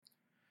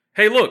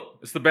Hey, look,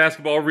 it's the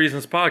Basketball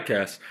Reasons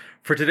podcast.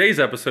 For today's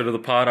episode of the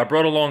pod, I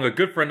brought along a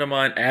good friend of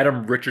mine,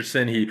 Adam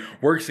Richardson. He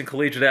works in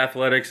collegiate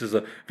athletics, is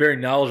very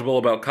knowledgeable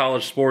about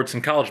college sports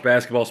and college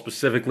basketball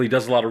specifically,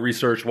 does a lot of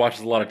research,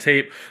 watches a lot of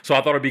tape. So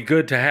I thought it'd be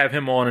good to have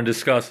him on and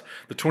discuss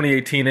the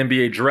 2018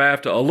 NBA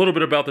draft, a little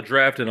bit about the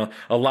draft and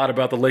a lot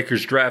about the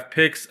Lakers draft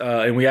picks.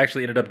 And we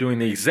actually ended up doing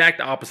the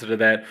exact opposite of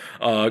that,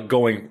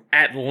 going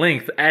at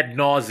length, ad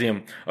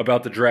nauseum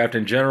about the draft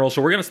in general.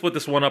 So we're going to split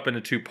this one up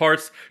into two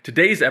parts.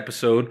 Today's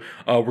episode,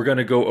 we're going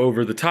to go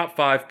over the top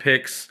 5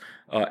 picks,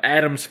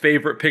 Adam's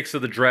favorite picks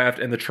of the draft,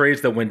 and the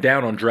trades that went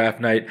down on draft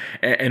night.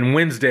 And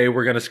Wednesday,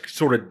 we're going to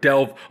sort of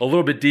delve a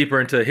little bit deeper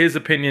into his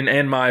opinion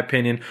and my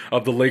opinion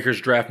of the Lakers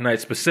draft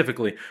night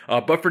specifically.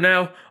 But for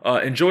now,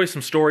 enjoy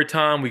some story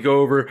time. We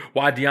go over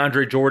why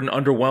DeAndre Jordan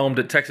underwhelmed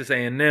at Texas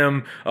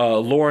A&M,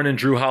 Lauren and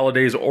Drew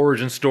Holiday's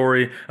origin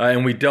story,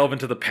 and we delve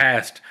into the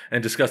past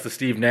and discuss the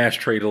Steve Nash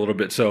trade a little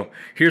bit. So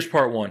here's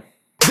part 1.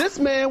 This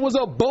man was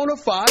a bona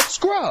fide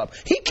scrub.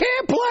 He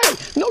can't play.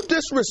 No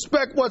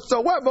disrespect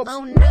whatsoever.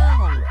 Oh,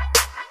 no.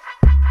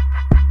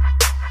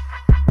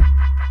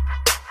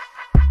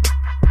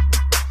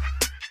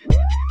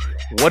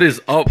 What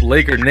is up,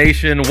 Laker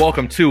Nation?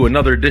 Welcome to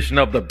another edition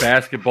of the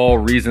Basketball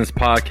Reasons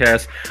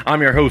podcast.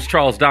 I'm your host,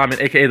 Charles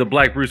Diamond, a.k.a. the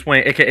Black Bruce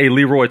Wayne, a.k.a.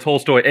 Leroy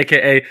Tolstoy,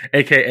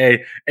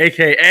 a.k.a.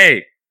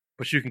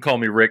 but you can call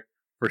me Rick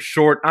for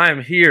short. I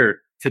am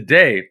here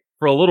today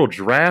for a little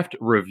draft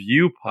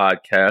review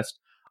podcast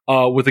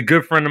with a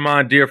good friend of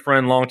mine, dear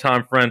friend,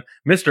 longtime friend,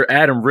 Mr.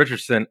 Adam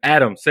Richardson.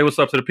 Adam, say what's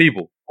up to the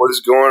people. What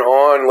is going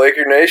on,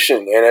 Laker Nation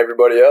and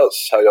everybody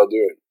else? How y'all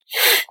doing?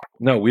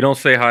 No, we don't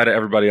say hi to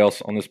everybody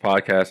else on this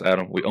podcast,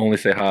 Adam. We only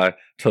say hi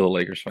to the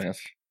Lakers fans.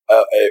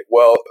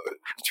 Well,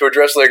 to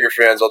address Laker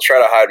fans, I'll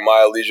try to hide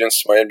my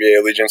allegiance, my NBA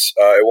allegiance.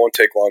 It won't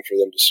take long for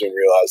them to soon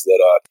realize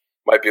that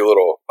might be a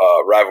little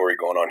rivalry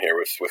going on here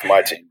with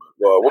my team.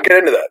 We'll get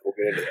into that.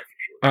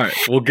 All right,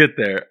 we'll get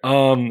there.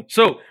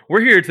 So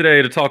we're here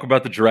today to talk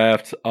about the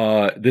draft.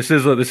 This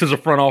is a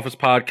front office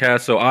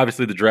podcast, so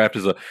obviously the draft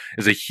is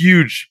a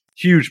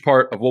huge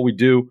part of what we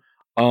do.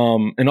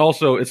 And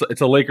also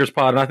it's a Lakers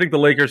pod, and I think the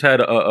Lakers had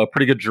a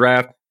pretty good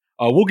draft.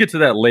 We'll get to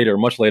that later,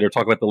 much later.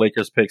 Talk about the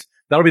Lakers picks.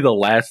 That'll be the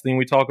last thing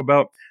we talk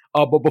about.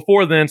 But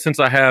before then,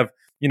 since I have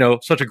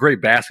such a great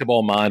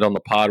basketball mind on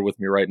the pod with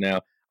me right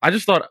now, I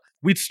just thought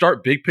we'd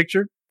start big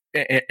picture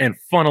and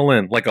funnel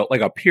in like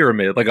a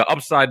pyramid, like an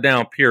upside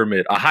down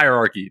pyramid, a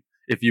hierarchy,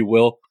 if you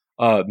will.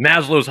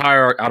 Maslow's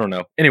hierarchy. I don't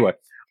know. Anyway,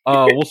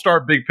 we'll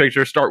start big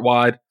picture, start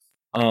wide,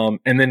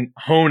 and then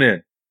hone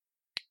in.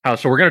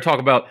 So we're going to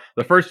talk about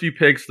the first few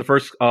picks, the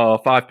first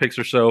 5 picks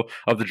or so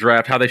of the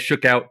draft, how they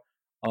shook out,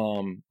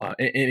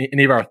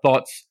 any of our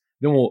thoughts.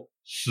 Then we'll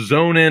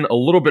zone in a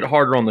little bit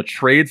harder on the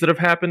trades that have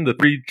happened, the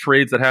 3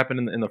 trades that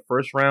happened in the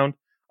first round.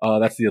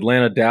 That's the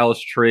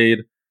Atlanta-Dallas trade,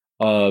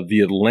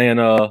 the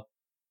Atlanta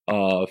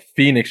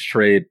Phoenix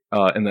trade,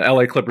 and the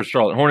LA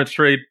Clippers-Charlotte Hornets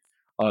trade.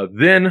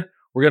 Then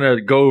we're going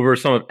to go over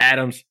some of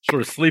Adam's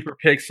sort of sleeper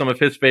picks, some of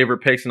his favorite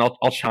picks, and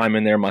I'll chime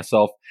in there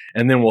myself.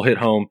 And then we'll hit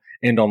home,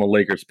 end on the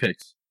Lakers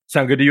picks.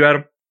 Sound good to you,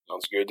 Adam?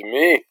 Sounds good to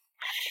me.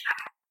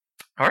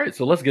 All right,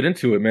 so let's get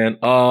into it, man.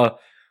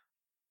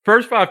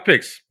 First 5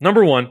 picks.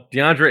 Number 1,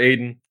 DeAndre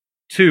Ayton.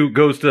 2,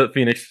 goes to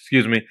Phoenix,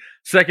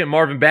 Second,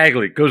 Marvin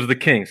Bagley, goes to the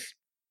Kings.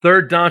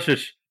 Third,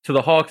 Doncic to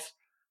the Hawks.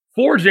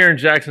 4, Jaren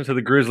Jackson to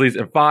the Grizzlies.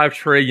 And 5,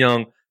 Trae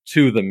Young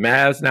to the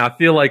Mavs. Now, I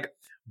feel like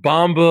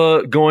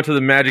Bamba going to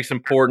the Magic's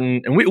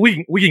important, and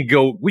we can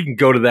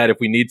go to that if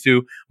we need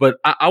to. But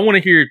I want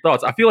to hear your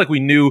thoughts. I feel like we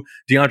knew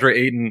DeAndre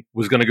Ayton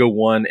was going to go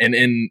 1,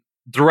 and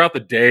throughout the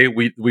day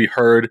we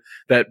heard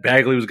that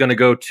Bagley was going to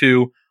go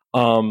 2.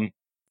 Do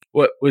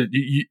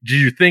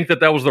you think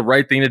that was the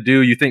right thing to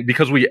do? You think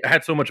because we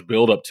had so much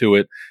build up to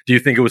it, do you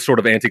think it was sort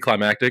of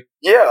anticlimactic?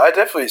 Yeah, I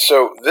definitely.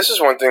 So this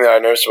is one thing that I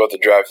noticed about the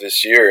draft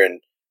this year,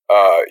 and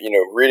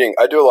reading.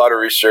 I do a lot of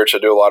research. I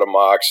do a lot of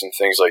mocks and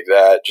things like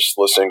that. Just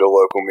listening to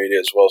local media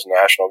as well as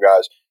national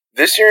guys.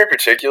 This year in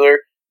particular,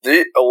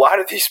 a lot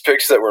of these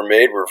picks that were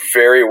made were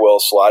very well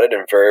slotted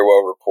and very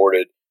well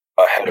reported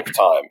ahead of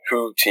time.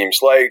 Who teams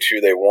liked,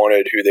 who they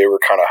wanted, who they were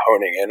kind of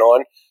honing in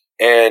on.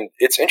 And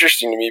it's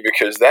interesting to me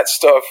because that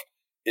stuff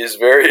is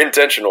very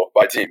intentional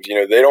by teams.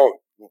 They don't,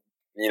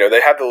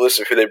 they have the list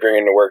of who they bring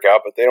in to work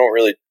out, but they don't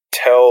really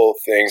tell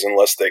things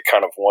unless they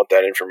kind of want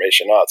that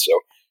information out. So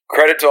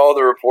credit to all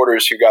the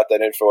reporters who got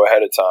that info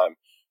ahead of time.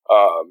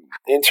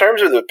 In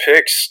terms of the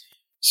picks,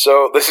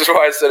 so this is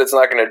why I said it's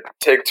not going to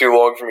take too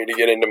long for me to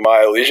get into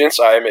my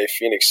allegiance. I am a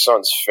Phoenix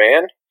Suns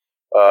fan.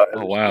 Oh,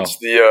 wow.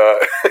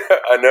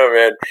 I know,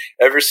 man.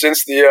 Ever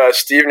since the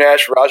Steve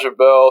Nash, Raja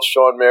Bell,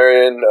 Sean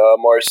Marion,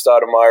 Mari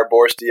Stoudemire,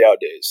 Boris Diaw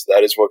days,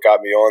 that is what got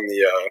me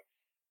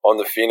on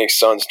the Phoenix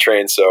Suns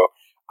train. So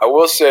I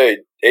will say,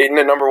 Ayton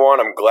at number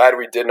 1, I'm glad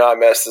we did not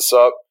mess this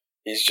up.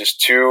 He's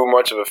just too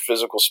much of a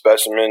physical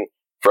specimen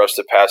for us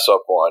to pass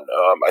up on.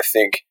 I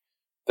think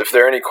if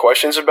there are any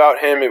questions about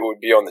him, it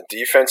would be on the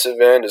defensive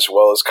end as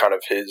well as kind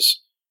of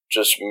his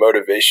just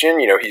motivation.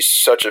 He's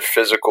such a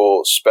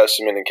physical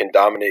specimen and can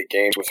dominate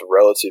games with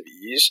relative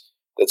ease.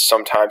 that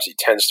sometimes he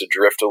tends to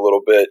drift a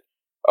little bit.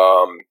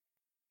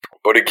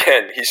 But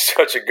again, he's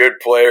such a good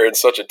player and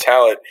such a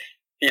talent.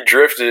 He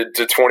drifted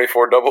to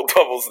 24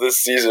 double-doubles this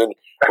season,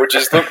 which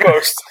is the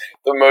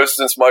most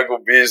since Michael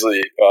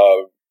Beasley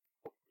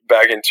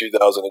back in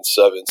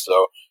 2007.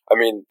 So, I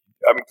mean,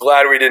 I'm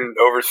glad we didn't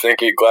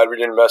overthink it, glad we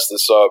didn't mess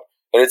this up.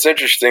 And it's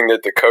interesting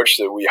that the coach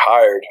that we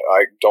hired,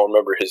 I don't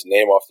remember his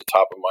name off the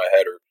top of my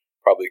head, or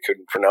probably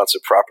couldn't pronounce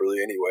it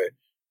properly anyway,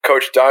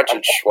 Coach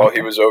Doncic while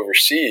he was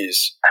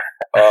overseas,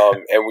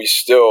 and we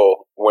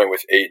still went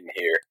with Ayton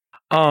here.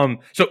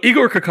 So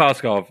Igor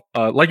Kokoskov,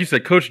 like you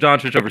said, Coach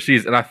Doncic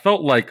overseas, and I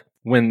felt like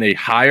when they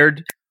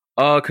hired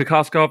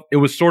Kokoskov, it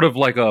was sort of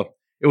like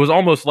it was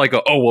almost like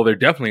oh, well, they're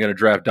definitely going to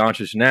draft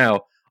Doncic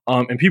now.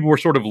 And people were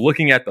sort of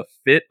looking at the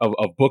fit of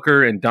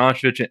Booker and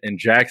Doncic and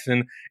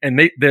Jackson, and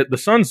the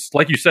Suns,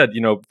 like you said,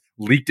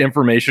 leaked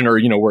information or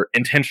were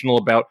intentional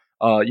about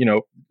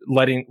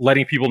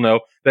letting people know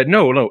that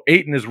no,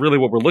 Ayton is really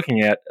what we're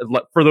looking at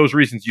for those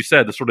reasons you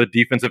said, the sort of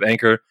defensive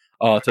anchor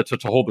to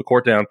hold the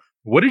court down.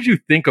 What did you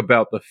think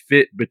about the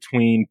fit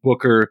between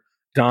Booker,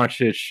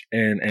 Doncic,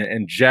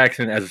 and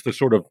Jackson as the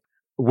sort of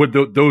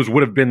those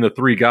would have been the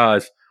three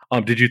guys?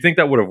 Did you think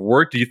that would have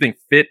worked? Do you think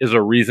fit is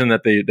a reason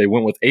that they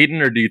went with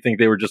Ayton, or do you think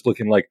they were just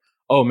looking like,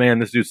 oh man,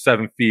 this dude's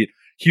 7 feet,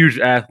 huge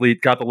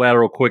athlete, got the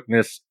lateral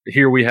quickness.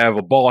 Here we have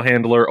a ball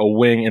handler, a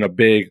wing, and a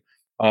big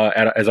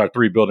as our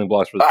three building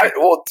blocks for the team?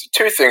 Well,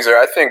 two things there.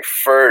 I think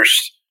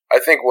first,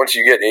 once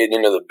you get Ayton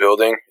into the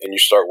building and you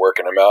start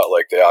working him out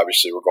like they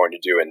obviously were going to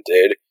do and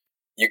did,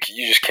 you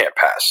just can't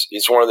pass.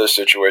 It's one of those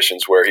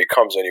situations where he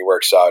comes in, he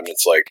works out, and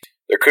it's like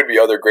there could be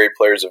other great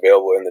players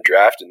available in the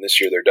draft, and this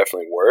year there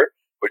definitely were,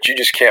 but you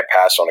just can't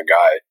pass on a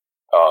guy,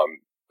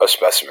 a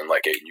specimen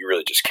like Ayton. You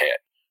really just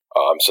can't.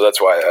 So that's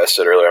why I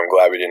said earlier I'm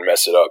glad we didn't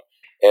mess it up.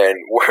 And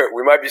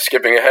we might be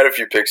skipping ahead a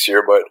few picks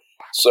here, but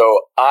so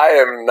I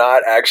am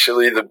not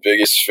actually the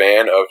biggest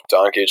fan of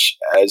Doncic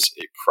as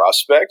a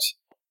prospect.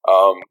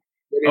 Oh,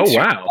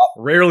 wow.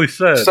 Rarely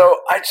said. So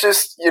I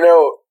just,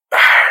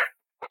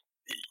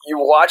 you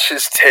watch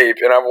his tape,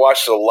 and I've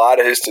watched a lot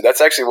of his tape.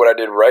 That's actually what I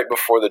did right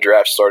before the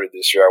draft started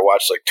this year. I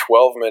watched like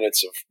 12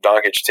 minutes of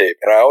Doncic tape,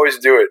 and I always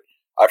do it.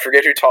 I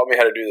forget who taught me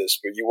how to do this,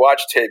 but you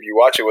watch tape, you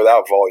watch it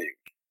without volume.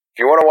 If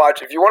you want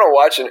to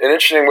watch an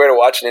interesting way to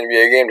watch an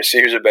NBA game to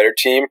see who's a better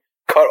team,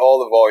 cut all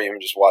the volume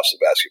and just watch the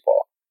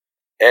basketball.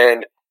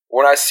 And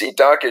when I see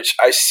Doncic,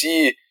 I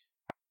see,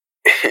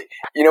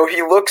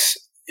 he looks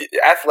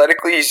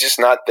athletically, he's just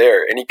not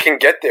there, and he can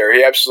get there.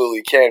 He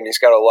absolutely can. And he's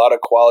got a lot of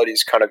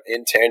qualities kind of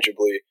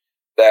intangibly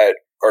that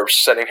are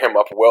setting him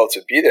up well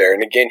to be there.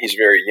 And again, he's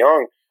very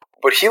young,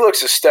 but he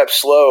looks a step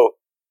slow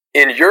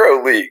in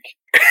EuroLeague.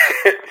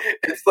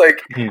 It's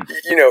like,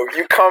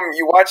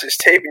 you watch his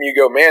tape and you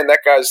go, man, that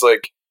guy's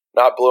like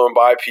not blowing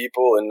by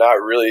people and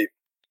not really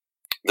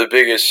the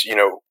biggest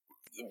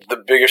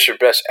or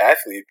best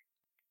athlete.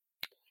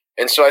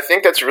 And so I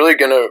think that's really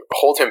going to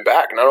hold him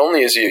back. Not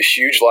only is he a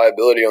huge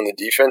liability on the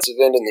defensive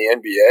end in the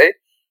NBA,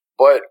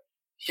 but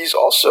he's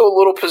also a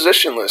little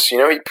positionless.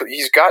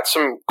 He's got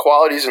some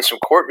qualities and some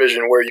court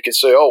vision where you could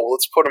say, oh, well,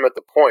 let's put him at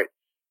the point.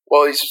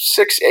 Well, he's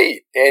 6'8",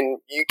 and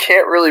you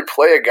can't really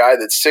play a guy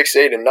that's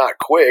 6'8" and not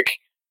quick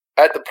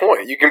at the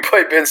point. You can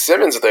play Ben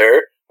Simmons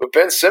there, but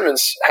Ben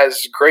Simmons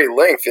has great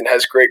length and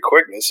has great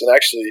quickness and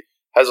actually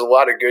has a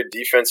lot of good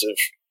defensive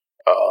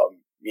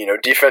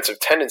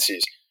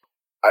tendencies.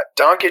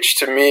 Doncic,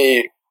 to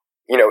me,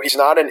 he's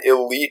not an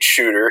elite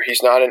shooter.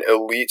 He's not an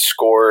elite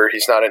scorer.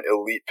 He's not an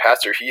elite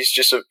passer. He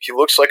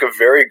looks like a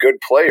very good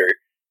player.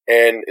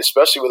 And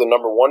especially with a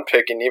number one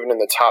pick and even in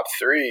the top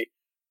three,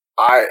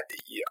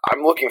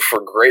 I'm looking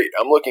for great.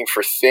 I'm looking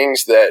for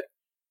things that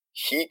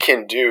he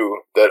can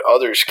do that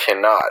others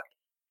cannot.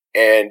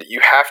 And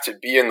you have to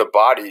be in the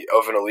body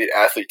of an elite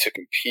athlete to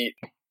compete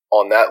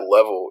on that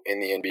level in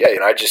the NBA.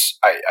 And I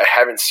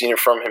haven't seen it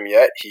from him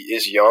yet. He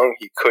is young.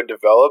 He could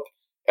develop.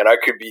 And I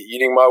could be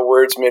eating my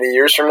words many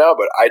years from now,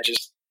 but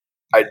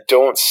I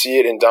don't see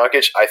it in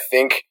Doncic. I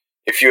think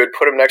if you had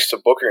put him next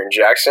to Booker and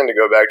Jackson, to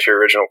go back to your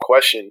original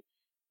question,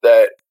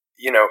 that,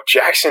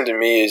 Jackson to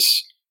me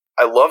is,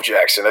 I love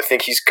Jackson. I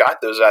think he's got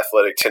those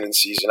athletic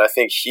tendencies, and I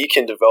think he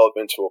can develop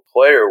into a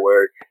player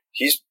where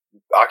he's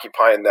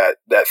occupying that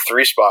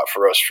three spot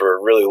for us for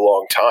a really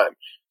long time.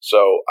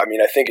 So, I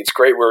think it's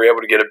great we were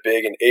able to get a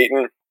big in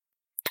Ayton.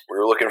 We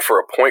were looking for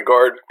a point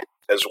guard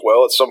as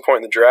well at some point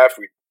in the draft.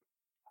 We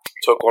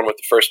took one with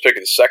the first pick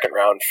of the second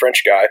round,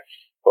 French guy,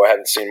 who I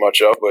haven't seen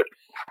much of. But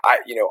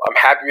I'm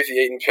happy with the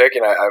Ayton pick,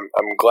 and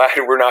I'm glad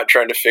we're not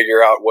trying to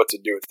figure out what to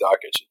do with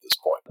Doncic at this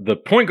point. The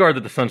point guard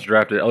that the Suns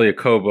drafted, Elie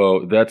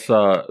Okobo, that's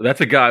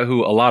a guy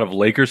who a lot of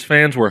Lakers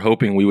fans were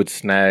hoping we would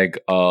snag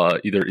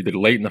either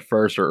late in the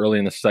first or early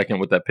in the second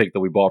with that pick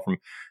that we bought from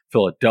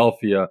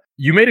Philadelphia.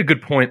 You made a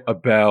good point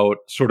about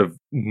sort of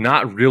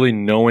not really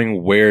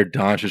knowing where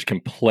Doncic can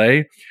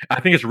play. I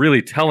think it's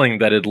really telling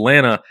that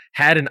Atlanta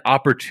had an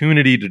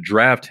opportunity to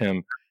draft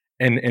him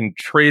and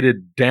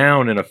traded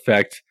down in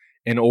effect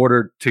in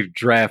order to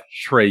draft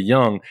Trae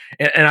Young.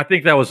 And I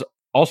think that was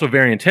also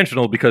very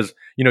intentional because,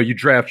 you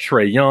draft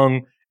Trae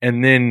Young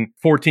and then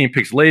 14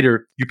 picks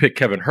later, you pick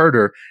Kevin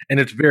Huerter, and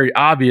it's very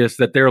obvious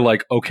that they're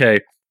like, okay,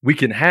 we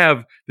can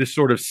have this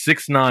sort of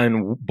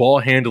 6'9" ball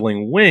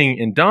handling wing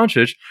in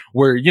Doncic,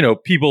 where, you know,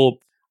 people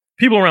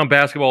around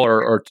basketball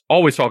are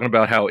always talking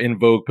about how in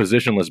vogue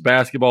positionless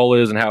basketball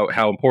is and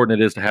how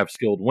important it is to have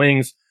skilled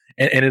wings.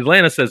 And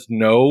Atlanta says,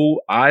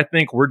 no, I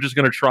think we're just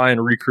going to try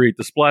and recreate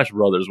the Splash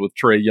Brothers with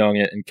Trae Young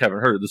and Kevin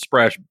Huerter,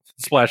 the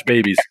Splash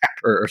Babies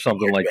or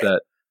something like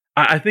that.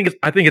 I think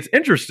it's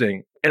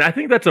interesting, and I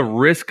think that's a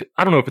risk.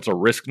 I don't know if it's a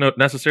risk note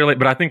necessarily,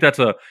 but I think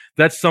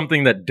that's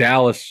something that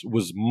Dallas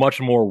was much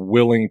more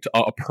willing to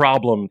a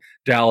problem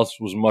Dallas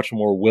was much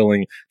more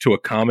willing to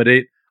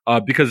accommodate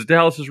because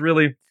Dallas is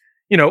really,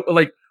 you know,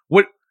 like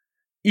what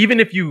even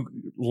if you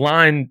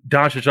line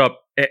Doncic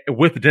up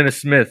with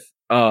Dennis Smith.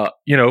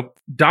 You know,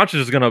 Doncic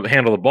is going to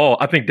handle the ball.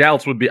 I think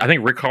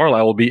Rick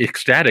Carlisle will be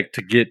ecstatic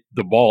to get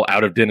the ball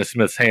out of Dennis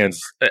Smith's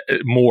hands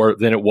more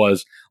than it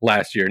was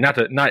last year. Not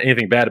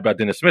anything bad about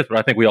Dennis Smith, but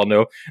I think we all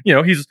know, you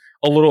know, he's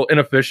a little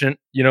inefficient,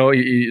 you know,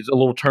 he's a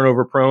little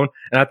turnover prone.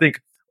 And I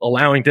think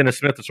allowing Dennis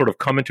Smith to sort of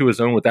come into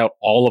his own without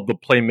all of the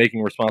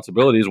playmaking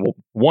responsibilities will,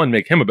 one,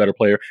 make him a better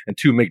player, and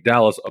two, make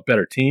Dallas a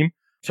better team.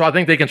 So I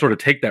think they can sort of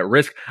take that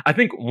risk. I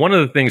think one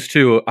of the things,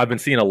 too, I've been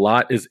seeing a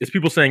lot is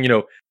people saying, you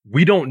know,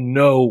 we don't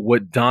know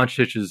what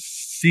Doncic's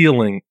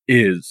ceiling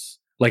is.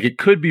 Like, it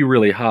could be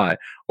really high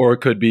or it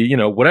could be, you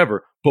know,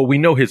 whatever, but we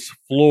know his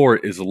floor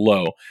is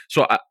low.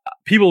 So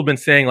people have been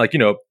saying, like, you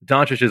know,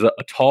 Doncic is a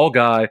tall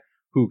guy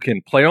who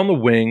can play on the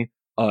wing,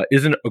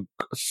 isn't a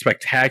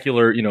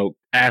spectacular, you know,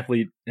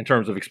 athlete in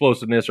terms of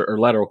explosiveness or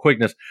lateral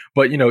quickness,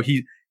 but, you know,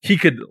 he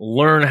could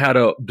learn how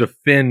to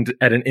defend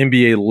at an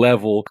NBA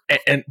level.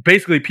 And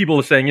basically people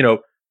are saying, you know,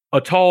 a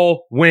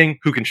tall wing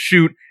who can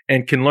shoot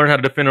and can learn how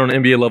to defend on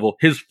an NBA level,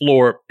 his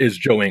floor is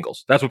Joe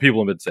Ingles. That's what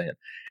people have been saying.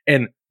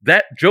 And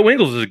that Joe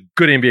Ingles is a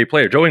good NBA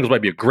player. Joe Ingles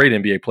might be a great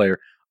NBA player.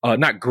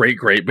 Not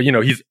great, but, you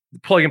know, he's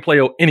plug and play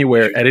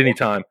anywhere at any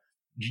time.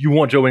 You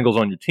want Joe Ingles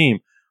on your team.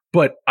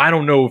 But I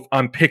don't know if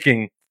I'm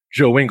picking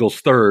Joe Ingles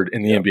third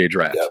in the NBA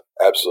draft.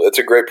 Yeah, absolutely. It's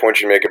a great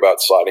point you make about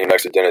slotting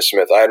next to Dennis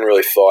Smith. I hadn't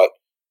really thought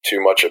too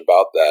much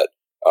about that.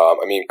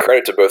 I mean,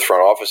 credit to both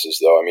front offices,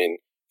 though. I mean,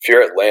 if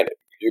you're Atlanta,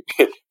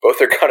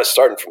 both are kind of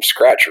starting from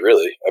scratch,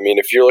 really. I mean,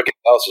 if you're looking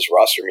at Dallas'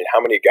 roster, I mean,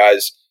 how many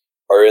guys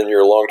are in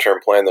your long-term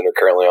plan that are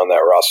currently on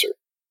that roster?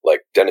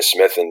 Like Dennis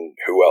Smith and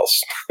who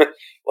else?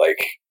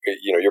 Like,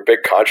 you know, your big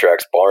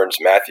contracts, Barnes,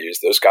 Matthews,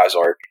 those guys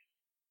aren't,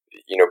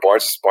 you know,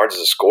 Barnes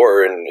is a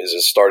scorer and is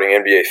a starting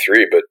NBA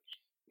 3, but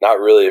not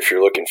really if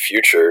you're looking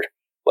future.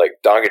 Like,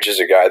 Doncic is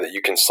a guy that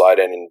you can slide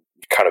in and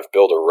kind of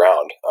build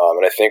around.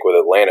 And I think with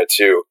Atlanta,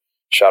 too,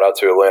 shout out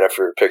to Atlanta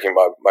for picking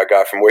my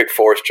guy from Wake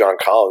Forest, John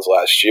Collins,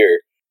 last year.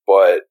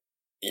 But,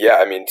 yeah,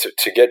 I mean,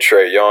 to get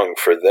Trae Young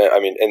for them, I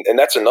mean, and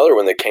that's another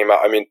one that came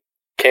out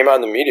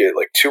in the media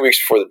like 2 3 weeks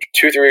before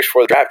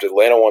the draft.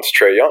 Atlanta wants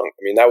Trae Young.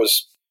 I mean, that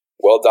was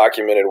well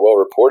documented, well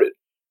reported.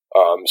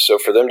 So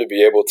for them to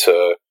be able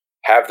to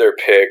have their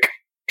pick,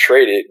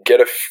 trade it, get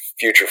a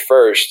future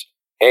first,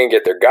 and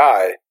get their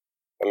guy,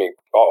 I mean,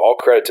 all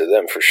credit to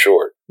them for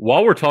sure.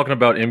 While we're talking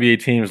about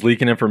NBA teams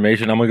leaking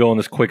information, I'm going to go on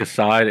this quick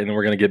aside, and then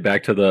we're going to get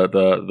back to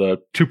the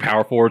two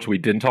power forwards we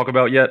didn't talk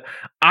about yet.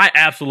 I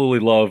absolutely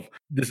love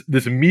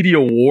this media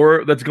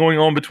war that's going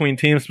on between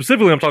teams.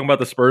 Specifically, I'm talking about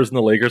the Spurs and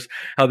the Lakers,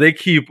 how they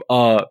keep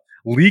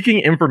leaking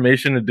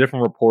information to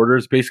different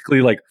reporters,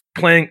 basically like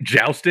playing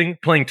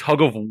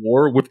tug of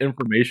war with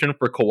information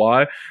for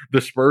Kawhi. The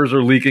Spurs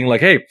are leaking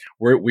like, hey,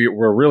 we're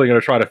really going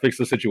to try to fix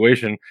the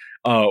situation.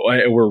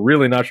 We're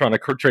really not trying to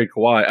trade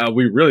Kawhi.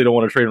 We really don't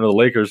want to trade him to the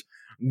Lakers.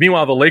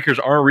 Meanwhile, the Lakers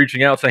aren't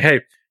reaching out saying,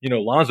 hey, you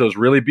know, Lonzo's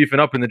really beefing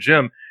up in the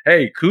gym.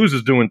 Hey, Kuz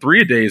is doing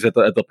 3-a-days at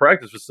the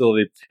practice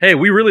facility. Hey,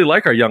 we really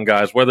like our young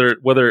guys, whether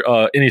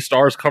any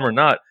stars come or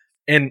not.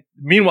 And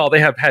meanwhile, they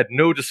have had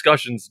no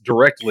discussions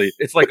directly.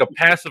 It's like a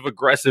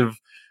passive-aggressive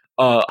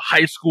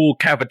high school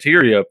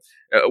cafeteria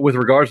with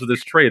regards to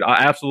this trade.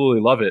 I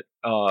absolutely love it.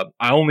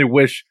 I only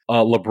wish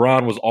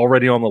LeBron was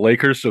already on the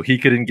Lakers so he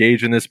could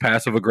engage in this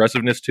passive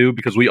aggressiveness too,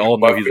 because we all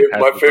know he's a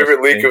passive. My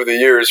favorite leak of the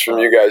year is from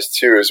you guys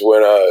too. Is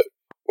when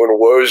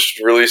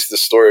Woj released the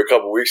story a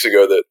couple weeks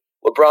ago that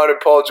LeBron and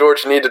Paul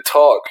George need to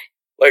talk.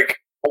 Like,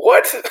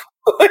 what?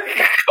 Like,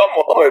 come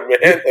on,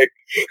 man! Like,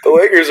 the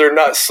Lakers are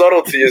not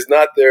subtlety is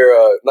not their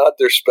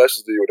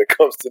specialty when it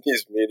comes to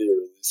these media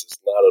releases.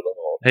 Not at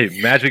all.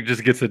 Hey, Magic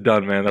just gets it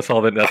done, man. That's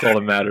all that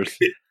matters.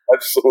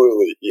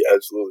 Absolutely, he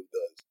absolutely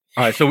does.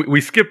 All right, so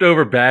we skipped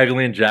over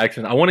Bagley and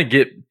Jackson. I want to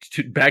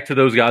get back to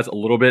those guys a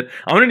little bit.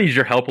 I want to need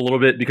your help a little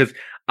bit because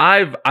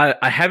I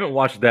haven't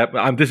watched that.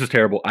 This is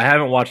terrible. I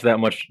haven't watched that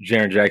much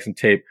Jaren Jackson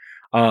tape.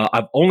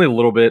 I've only a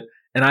little bit,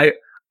 and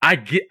I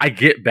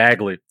get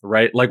Bagley,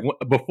 right? Like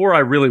before I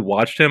really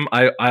watched him,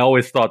 I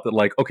always thought that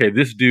like, okay,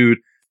 this dude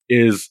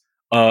is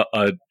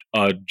a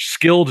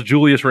skilled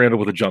Julius Randle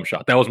with a jump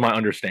shot. That was my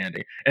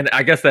understanding, and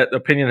I guess that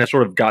opinion has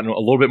sort of gotten a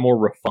little bit more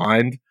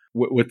refined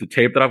with the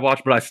tape that I've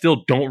watched, but I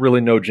still don't really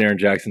know Jaren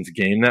Jackson's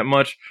game that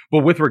much.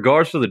 But with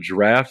regards to the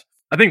draft,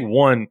 I think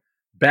one,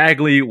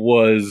 Bagley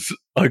was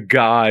a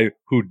guy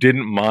who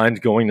didn't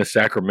mind going to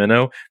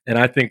Sacramento, and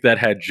I think that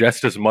had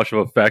just as much of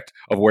an effect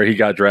of where he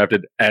got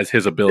drafted as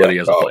his ability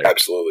as a player.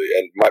 Absolutely.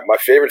 And my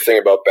favorite thing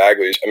about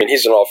Bagley is, I mean,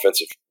 he's an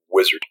offensive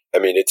wizard. I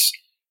mean, it's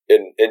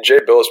and Jay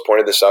Billis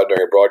pointed this out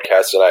during a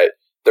broadcast, and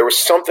there was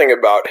something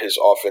about his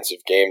offensive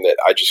game that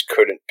I just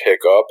couldn't pick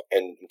up,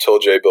 and until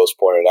Jay Billis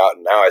pointed it out,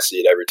 and now I see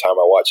it every time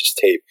I watch his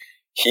tape.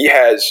 He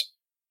has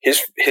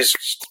his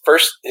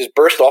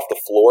burst off the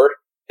floor,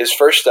 his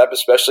first step,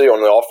 especially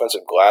on the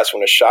offensive glass,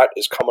 when a shot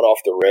is coming off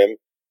the rim.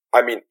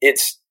 I mean,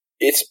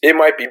 it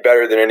might be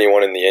better than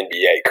anyone in the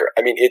NBA.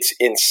 I mean, it's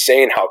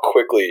insane how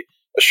quickly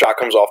a shot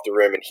comes off the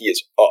rim and he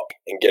is up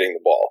and getting the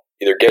ball,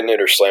 either getting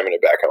it or slamming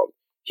it back home.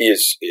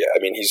 He's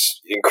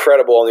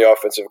incredible on the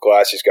offensive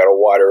glass. He's got a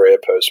wide array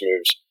of post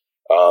moves,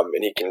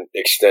 and he can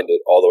extend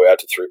it all the way out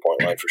to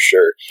three-point line for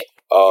sure.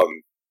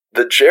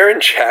 The Jaren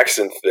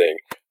Jackson thing,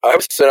 I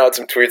sent out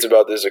some tweets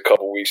about this a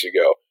couple weeks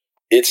ago.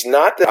 It's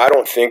not that I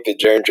don't think that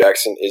Jaren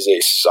Jackson is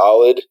a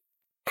solid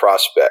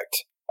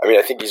prospect. I mean,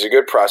 I think he's a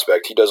good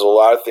prospect. He does a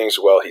lot of things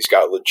well. He's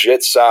got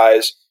legit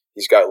size.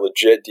 He's got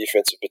legit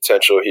defensive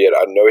potential.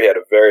 I know he had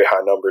a very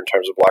high number in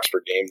terms of blocks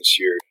per game this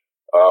year.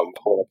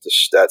 Pulling up the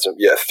stats.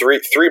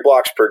 Three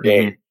blocks per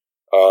game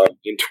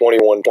in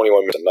 21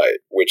 minutes a night,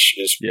 which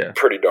is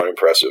pretty darn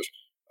impressive.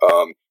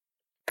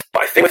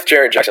 I think with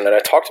Jaren Jackson, and I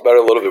talked about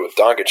it a little bit with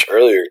Doncic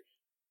earlier,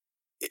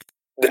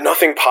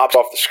 nothing pops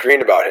off the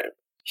screen about him.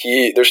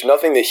 There's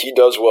nothing that he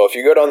does well. If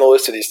you go down the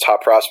list of these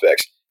top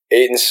prospects,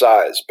 Ayton's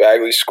size,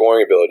 Bagley's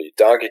scoring ability,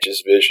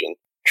 Doncic's vision,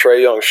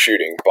 Trae Young's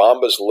shooting,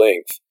 Bamba's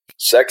length,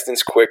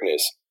 Sexton's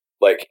quickness,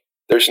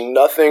 there's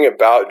nothing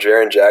about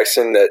Jaren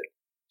Jackson that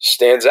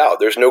stands out.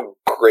 There's no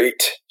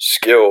great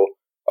skill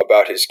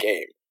about his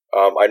game.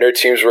 I know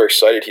teams were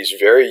excited. He's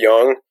very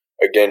young.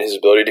 Again, his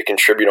ability to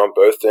contribute on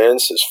both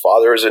ends. His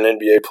father is an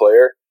NBA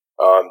player.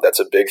 That's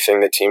a big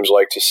thing that teams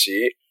like to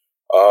see.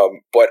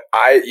 But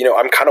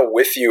I'm kind of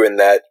with you in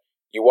that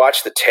you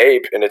watch the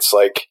tape and it's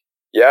like,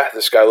 yeah,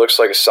 this guy looks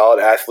like a solid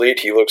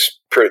athlete. He looks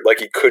like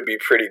he could be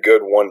pretty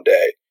good one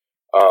day.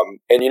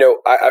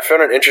 I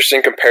found an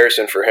interesting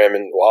comparison for him,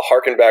 and I'll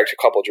harken back to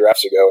a couple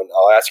drafts ago, and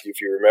I'll ask you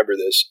if you remember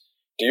this.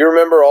 Do you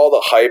remember all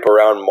the hype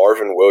around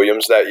Marvin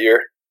Williams that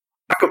year?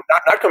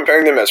 Not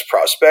comparing them as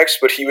prospects,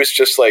 but he was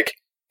just like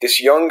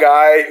this young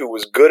guy who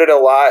was good at a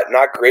lot,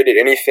 not great at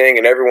anything,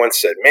 and everyone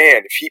said,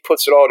 man, if he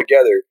puts it all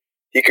together,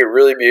 he could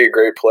really be a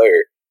great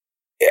player.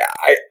 Yeah,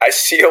 I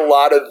see a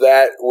lot of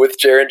that with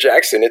Jaren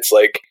Jackson. It's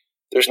like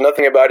there's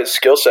nothing about his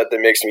skill set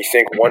that makes me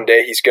think one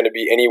day he's going to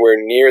be anywhere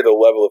near the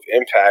level of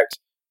impact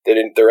that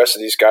the rest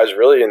of these guys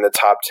really in the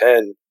top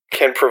 10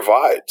 can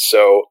provide.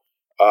 So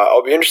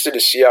I'll be interested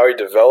to see how he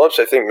develops.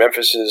 I think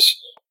Memphis is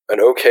an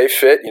okay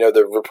fit.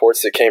 The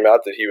reports that came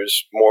out that he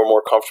was more and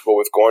more comfortable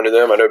with going to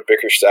them. I know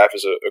Bickerstaff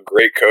is a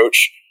great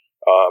coach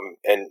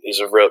and is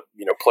a real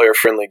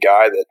player-friendly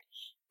guy that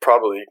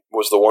probably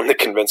was the one that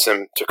convinced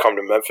him to come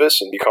to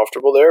Memphis and be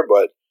comfortable there.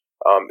 But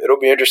it'll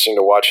be interesting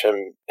to watch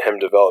him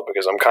develop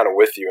because I'm kind of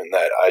with you in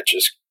that.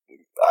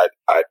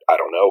 I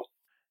don't know.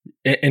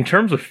 In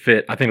terms of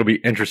fit, I think it'll be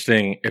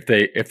interesting if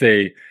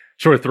they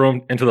sort of throw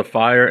him into the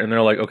fire and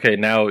they're like, okay,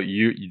 now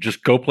you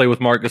just go play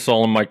with Marc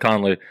Gasol and Mike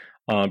Conley,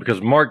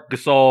 because Marc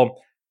Gasol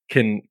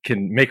can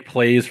make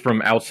plays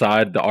from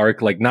outside the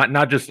arc, like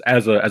not just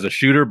as a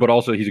shooter, but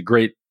also he's a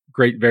great,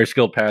 very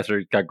skilled passer.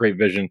 He's got great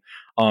vision.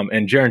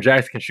 And Jaren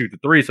Jackson can shoot the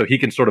three, so he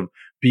can sort of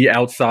be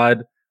outside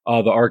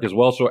the arc as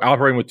well. So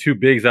operating with two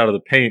bigs out of the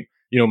paint,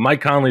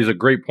 Mike Conley is a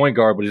great point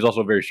guard, but he's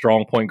also a very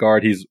strong point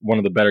guard. He's one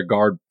of the better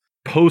guard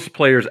post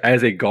players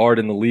as a guard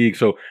in the league.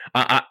 So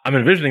I'm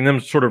envisioning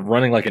them sort of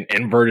running like an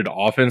inverted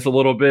offense a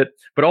little bit,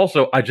 but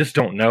also I just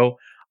don't know.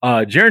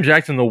 Jaren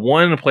Jackson, the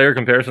one player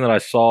comparison that I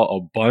saw a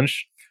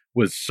bunch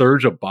was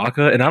Serge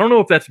Ibaka. And I don't know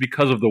if that's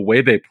because of the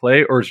way they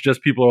play or it's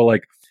just people are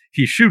like,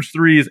 he shoots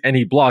threes and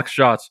he blocks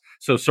shots.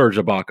 So Serge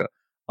Ibaka.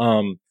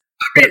 I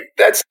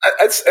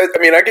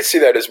could see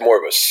that as more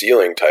of a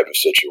ceiling type of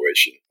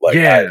situation.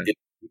 If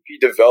he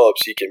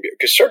develops, he can be,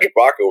 because Serge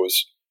Ibaka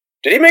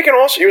did he make an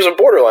All-Star? He was a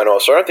borderline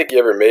All-Star. I don't think he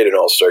ever made an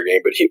All-Star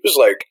game, but he was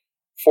like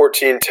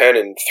 14, 10,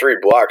 and 3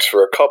 blocks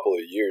for a couple of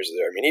years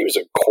there. I mean, he was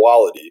a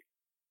quality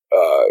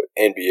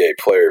NBA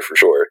player for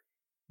sure.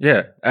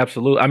 Yeah,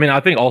 absolutely. I mean, I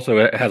think also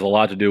it has a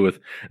lot to do with,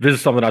 this is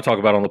something I talk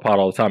about on the pod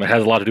all the time. It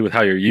has a lot to do with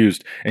how you're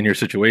used in your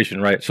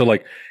situation, right? So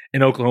like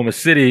in Oklahoma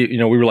City,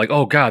 we were like,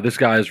 oh God, this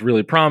guy is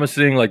really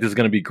promising. Like this is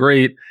going to be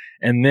great.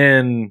 And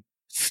then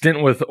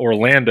stint with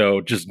Orlando,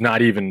 I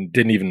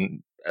don't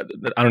even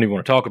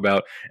want to talk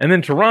about. And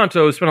then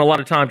Toronto spent a lot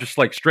of time just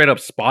like straight up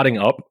spotting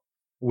up,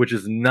 which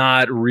is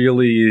not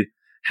really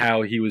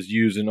how he was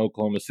used in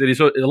Oklahoma City.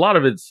 So a lot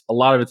of it's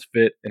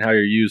fit and how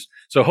you're used.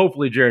 So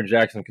hopefully Jaren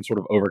Jackson can sort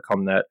of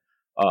overcome that.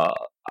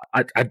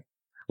 I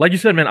like you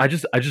said, man, I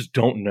just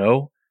don't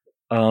know.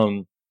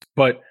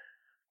 But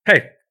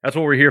hey, that's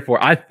what we're here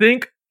for. I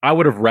think I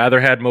would have rather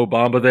had Mo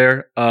Bamba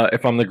there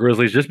if I'm the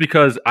Grizzlies, just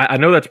because I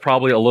know that's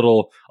probably a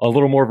little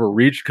more of a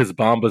reach because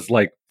Bamba's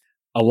like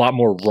a lot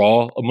more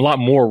raw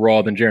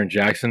than Jaren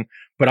Jackson.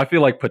 but I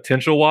feel like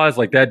potential wise,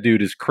 like that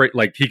dude is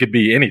like he could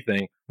be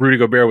anything. Rudy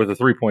Gobert with a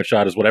 3-point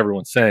shot is what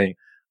everyone's saying.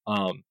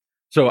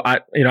 So I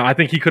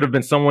think he could have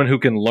been someone who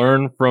can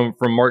learn from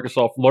Marc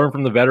Gasol, learn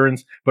from the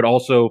veterans, but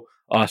also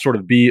sort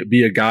of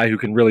be a guy who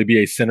can really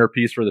be a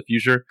centerpiece for the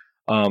future.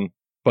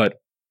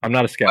 But I'm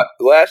not a scout.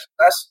 Last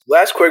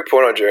quick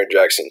point on Jaren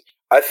Jackson.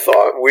 I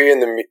thought we in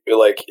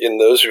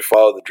those who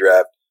followed the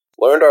draft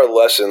learned our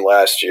lesson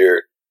last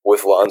year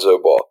with Lonzo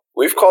Ball.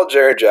 We've called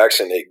Jaren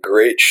Jackson a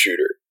great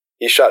shooter.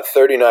 He shot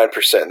 39%.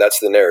 That's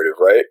the narrative,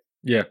 right?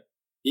 Yeah.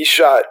 He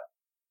shot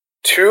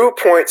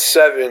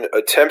 2.7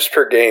 attempts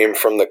per game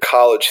from the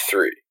college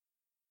three.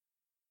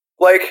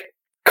 Like,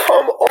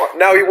 come on.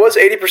 Now, he was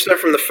 80%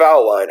 from the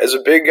foul line. As a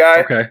big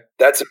guy,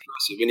 That's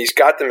impressive. And he's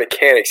got the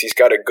mechanics. He's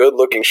got a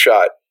good-looking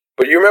shot.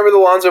 But you remember the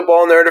Lonzo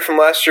Ball narrative from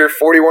last year?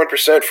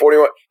 41%,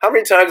 41. How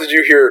many times did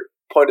you hear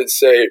pundits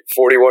say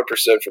 41%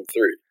 from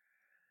three?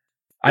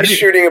 He was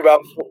shooting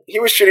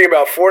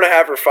about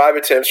 4.5 or 5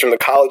 attempts from the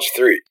college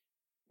three.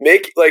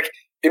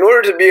 In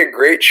order to be a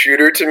great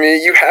shooter, to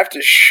me, you have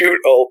to shoot.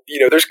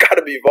 There's got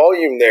to be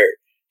volume there.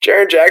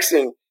 Jaren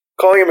Jackson,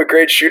 calling him a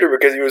great shooter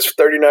because he was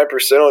 39%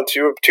 on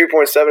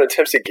 2.7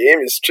 attempts a game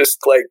is just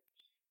like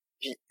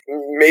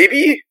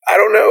maybe, I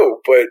don't know,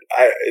 but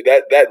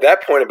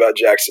that point about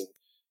Jackson,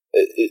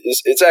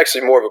 it's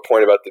actually more of a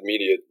point about the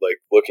media, like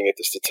looking at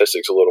the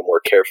statistics a little more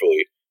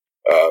carefully.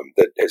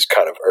 That has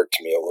kind of irked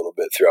me a little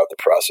bit throughout the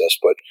process,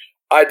 but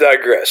I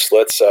digress.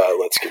 Let's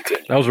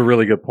continue. That was a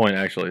really good point,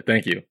 actually.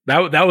 Thank you.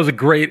 That was a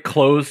great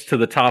close to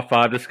the top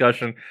 5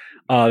 discussion.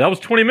 That was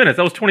 20 minutes.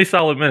 That was 20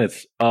 solid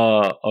minutes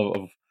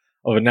of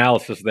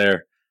analysis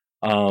there.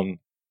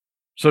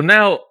 So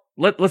now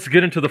let's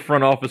get into the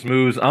front office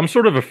moves. I'm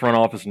sort of a front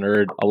office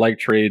nerd. I like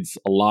trades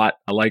a lot.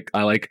 I like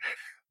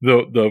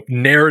the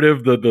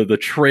narrative, the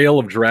trail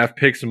of draft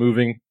picks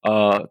moving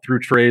through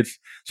trades.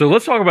 So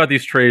let's talk about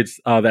these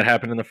trades that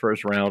happened in the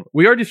first round.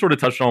 We already sort of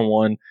touched on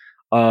one.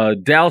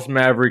 Dallas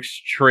Mavericks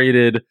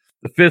traded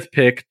the 5th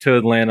pick to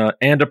Atlanta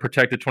and a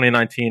protected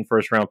 2019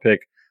 first round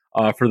pick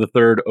for the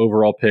 3rd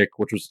overall pick,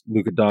 which was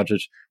Luka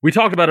Doncic. We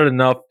talked about it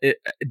enough. Do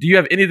you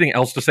have anything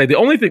else to say? The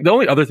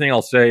only other thing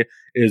I'll say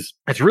is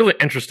it's really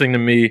interesting to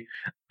me.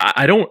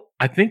 I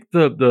think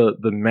the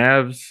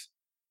Mavs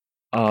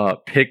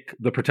pick,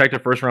 the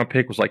protected first round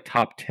pick was like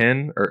top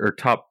 10 or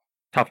top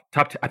 10.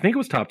 I think it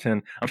was top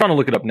 10. I'm trying to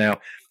look it up now.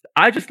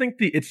 I just think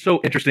it's so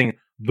interesting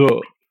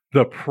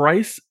the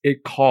price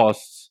it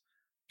costs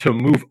to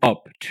move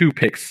up 2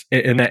 picks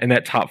in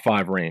that top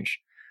 5 range,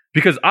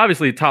 because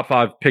obviously top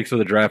 5 picks of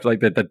the draft like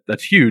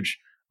that's huge.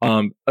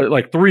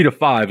 Like 3 to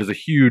 5 is a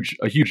huge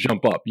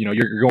jump up.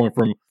 You're going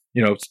from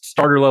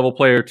starter level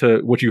player to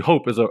what you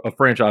hope is a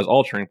franchise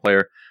altering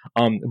player.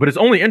 But it's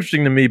only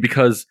interesting to me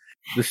because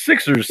the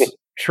Sixers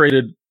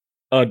traded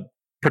a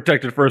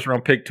protected first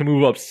round pick to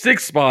move up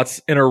 6 spots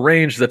in a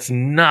range that's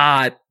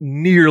not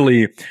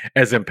nearly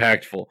as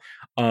impactful.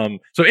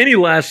 So any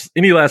last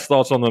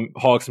thoughts on the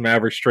Hawks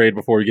Mavericks trade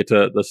before we get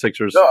to the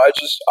Sixers? No,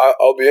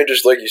 I'll be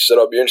interested, like you said,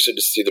 I'll be interested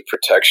to see the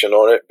protection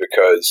on it,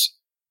 because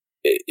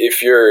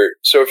if you're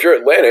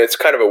Atlanta, it's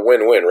kind of a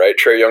win-win, right?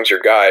 Trae Young's your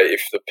guy.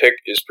 If the pick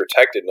is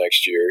protected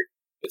next year,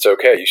 it's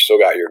okay. You still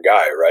got your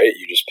guy, right?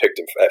 You just picked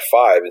him at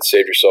 5 and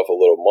saved yourself a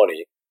little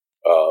money,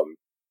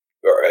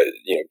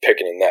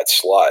 picking in that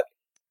slot.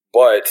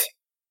 But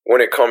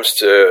when it comes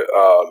to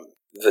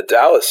the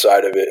Dallas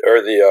side of it,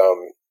 or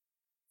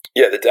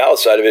the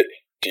Dallas side of it,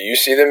 do you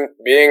see them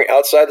being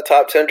outside the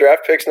top 10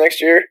 draft picks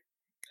next year?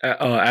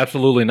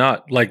 Absolutely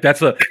not. Like that's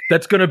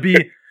going to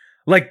be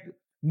like,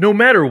 no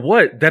matter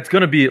what, that's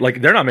going to be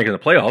like, they're not making the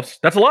playoffs.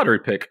 That's a lottery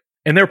pick.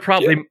 And they're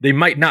probably, they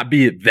might not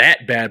be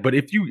that bad, but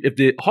if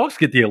the Hawks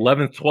get the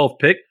 11th, 12th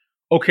pick,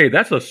 okay,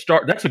 that's a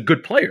start. That's a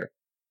good player.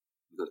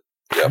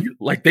 Yep.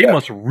 Like they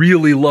must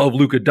really love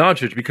Luka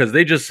Doncic, because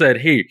they just said,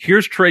 hey,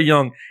 here's Trae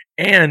Young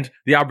and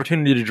the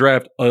opportunity to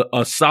draft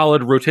a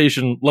solid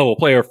rotation level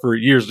player for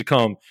years to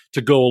come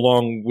to go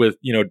along with,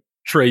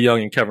 Trae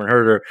Young and Kevin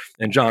Huerter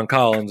and John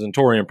Collins and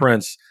Taurean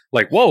Prince.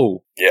 Like,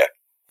 whoa. Yeah.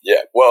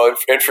 Yeah. Well,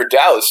 and for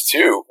Dallas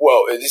too,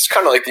 well, it's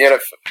kind of like the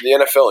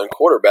NFL and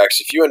quarterbacks.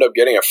 If you end up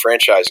getting a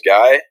franchise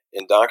guy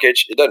in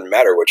Doncic, it doesn't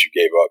matter what you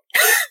gave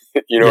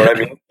up. You know what I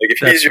mean? Like if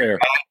he's your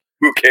guy,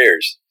 who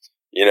cares?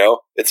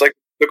 It's like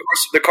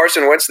the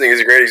Carson Wentz thing is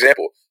a great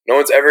example. No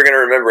one's ever going to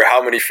remember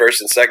how many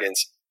first and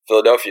seconds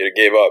Philadelphia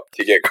gave up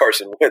to get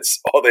Carson Wentz.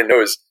 All they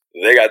know is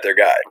they got their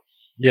guy.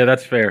 Yeah,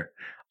 that's fair.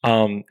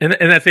 In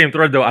that same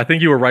thread, though, I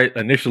think you were right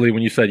initially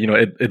when you said,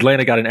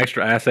 Atlanta got an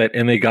extra asset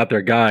and they got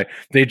their guy.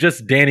 They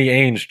just Danny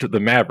Ainge the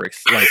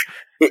Mavericks.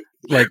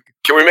 Like,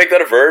 can we make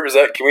that a verb?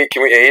 Can we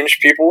Ainge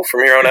people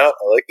from here on out?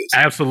 I like this.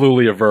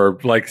 Absolutely a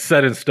verb, like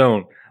set in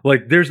stone.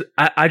 Like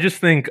I just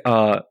think,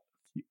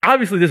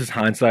 obviously this is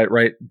hindsight,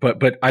 right?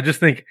 But I just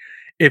think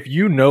if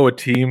a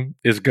team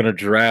is going to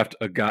draft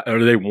a guy,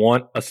 or they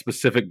want a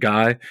specific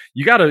guy,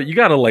 you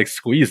gotta like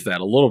squeeze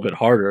that a little bit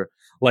harder.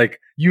 Like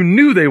you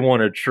knew they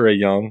wanted Trae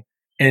Young,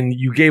 and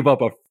you gave up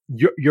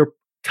your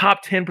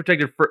top 10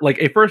 protected like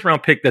a first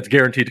round pick that's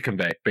guaranteed to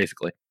convey,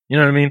 basically. You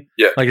know what I mean?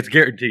 Yeah. Like it's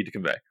guaranteed to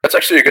convey. That's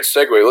actually a good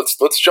segue.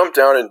 Let's jump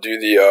down and do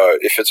the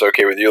if it's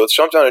okay with you. Let's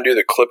jump down and do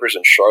the Clippers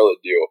and Charlotte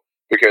deal,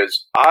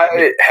 because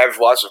I have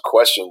lots of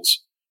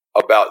questions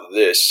about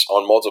this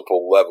on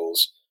multiple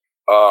levels.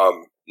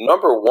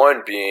 Number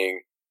one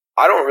being,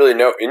 I don't really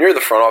know, and you're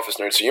the front office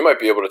nerd, so you might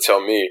be able to tell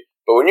me.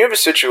 But when you have a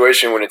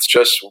situation when it's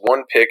just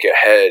one pick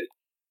ahead,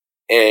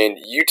 and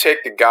you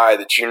take the guy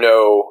that you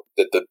know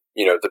that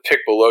the pick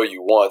below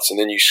you wants, and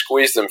then you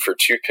squeeze them for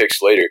 2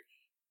 picks later,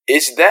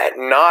 is that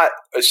not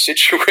a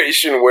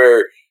situation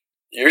where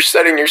you're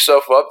setting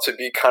yourself up to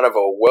be kind of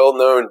a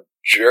well-known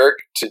jerk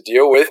to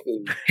deal with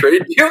in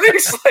trade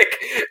dealings? Like,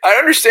 I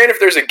understand if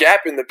there's a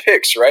gap in the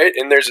picks, right,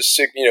 and there's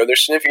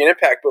there's significant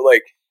impact, but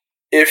like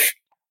if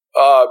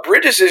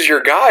Bridges is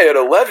your guy at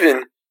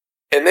 11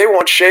 and they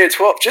want Shea at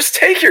 12, just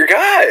take your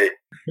guy.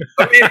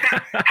 I mean,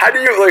 how do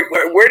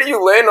you where do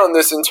you land on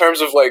this in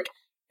terms of like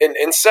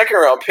in second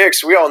round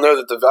picks? We all know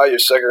that the value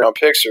of second round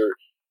picks are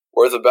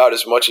worth about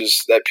as much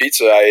as that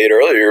pizza I ate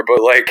earlier,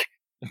 but like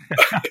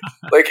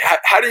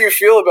how do you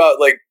feel about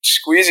like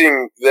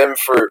squeezing them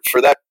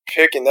for that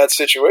pick in that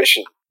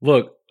situation?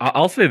 Look,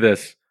 I'll say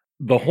this: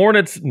 the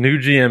Hornets' new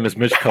GM is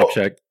Mitch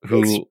Kupchak,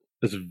 who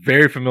is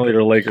very familiar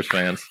to Lakers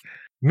fans.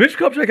 Mitch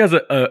Kupchak has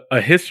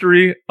a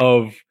history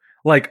of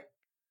like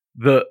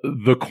the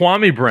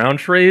Kwame Brown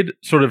trade,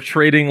 sort of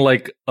trading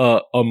like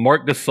a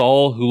Marc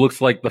Gasol who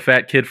looks like the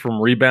fat kid from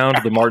Rebound,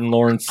 the Martin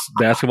Lawrence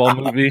basketball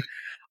movie,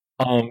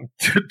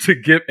 to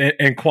get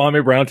and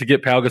Kwame Brown to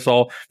get Pau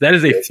Gasol. That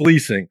is a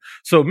fleecing.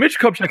 So Mitch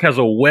Kupchak has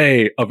a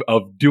way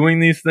of doing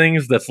these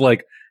things that's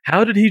like,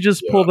 how did he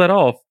just pull that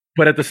off?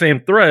 But at the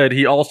same thread,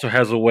 he also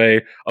has a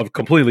way of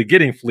completely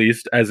getting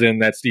fleeced, as in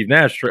that Steve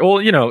Nash trade.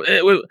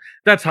 Well,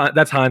 that's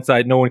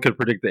hindsight. No one could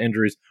predict the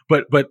injuries.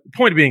 But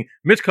point being,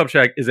 Mitch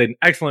Kupchak is an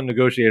excellent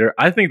negotiator.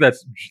 I think that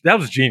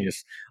was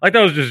genius. Like,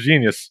 that was just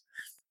genius.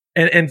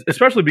 And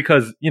especially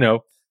because,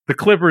 the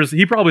Clippers,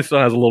 he probably still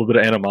has a little bit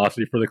of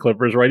animosity for the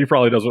Clippers, right? He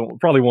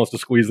probably wants to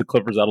squeeze the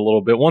Clippers out a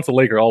little bit. Once a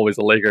Laker, always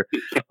a Laker.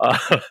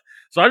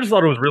 So I just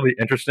thought it was really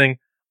interesting.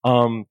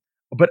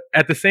 But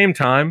at the same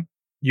time,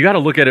 you got to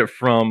look at it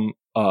from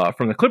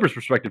the Clippers'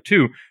 perspective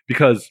too,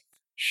 because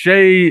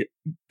Shea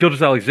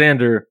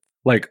Gilgeous-Alexander,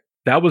 like,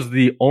 that was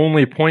the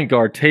only point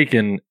guard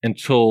taken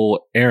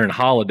until Aaron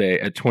Holiday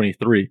at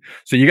 23.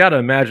 So you got to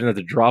imagine that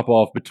the drop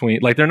off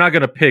between, like, they're not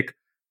going to pick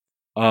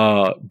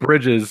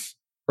Bridges,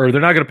 or they're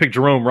not going to pick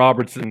Jerome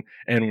Robertson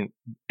and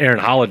Aaron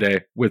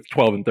Holiday with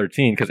 12 and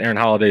 13, because Aaron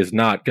Holiday is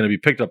not going to be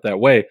picked up that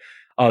way.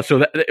 So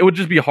that it would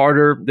just be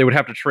harder. They would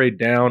have to trade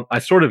down. I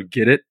sort of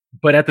get it.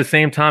 But at the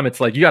same time,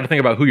 it's like, you got to think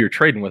about who you're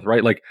trading with,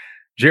 right? Like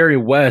Jerry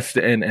West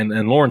and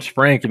Lawrence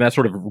Frank and that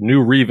sort of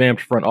new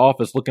revamped front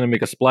office looking to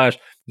make a splash.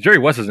 Jerry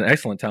West is an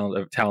excellent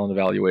talent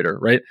evaluator,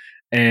 right?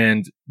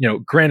 And,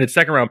 granted,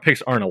 second round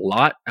picks aren't a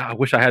lot. I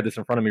wish I had this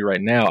in front of me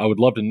right now. I would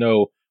love to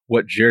know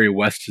what Jerry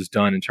West has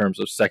done in terms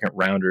of second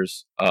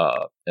rounders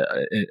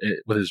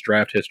with his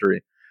draft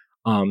history.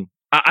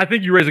 I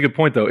think you raise a good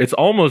point, though. It's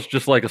almost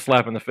just like a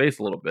slap in the face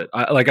a little bit.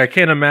 I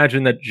can't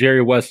imagine that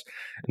Jerry West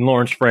and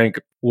Lawrence Frank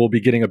will be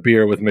getting a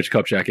beer with Mitch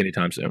Kupchak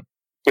anytime soon.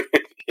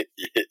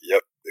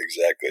 Yep,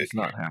 exactly. It's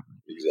not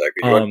happening.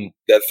 Exactly. You want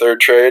that third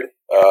trade,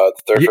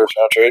 first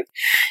round trade?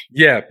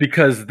 Yeah,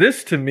 because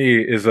this to me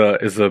is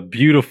a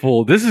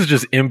beautiful. This is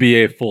just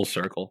NBA full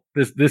circle.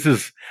 This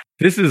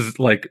is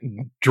like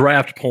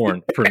draft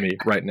porn for me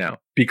right now,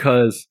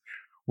 because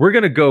we're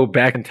going to go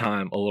back in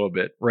time a little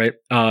bit, right?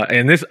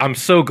 And I'm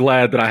so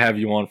glad that I have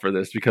you on for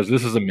this, because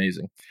this is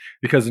amazing.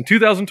 Because in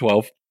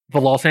 2012, the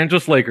Los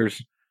Angeles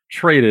Lakers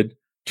traded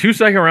 2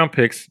 second-round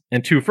picks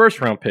and 2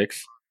 first-round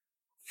picks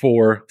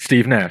for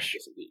Steve Nash,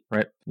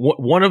 right?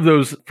 One of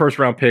those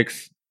first-round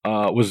picks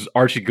was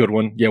Archie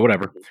Goodwin. Yeah,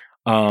 whatever.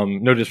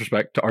 No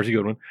disrespect to Archie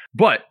Goodwin.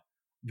 But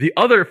the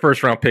other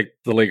first-round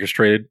pick the Lakers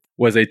traded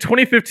was a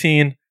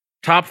 2015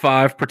 top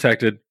 5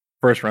 protected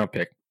first-round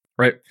pick,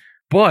 right?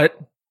 But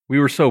we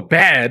were so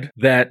bad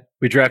that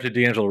we drafted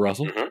D'Angelo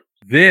Russell. Mm-hmm.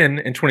 Then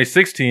in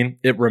 2016,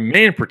 it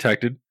remained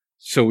protected,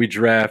 so we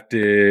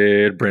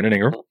drafted Brandon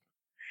Ingram.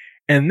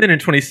 And then in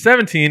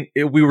 2017,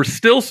 we were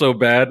still so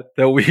bad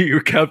that we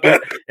kept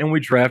it and we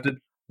drafted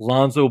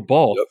Lonzo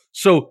Ball. Yep.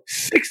 So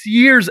 6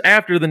 years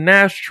after the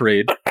Nash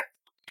trade,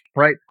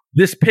 right,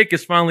 this pick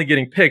is finally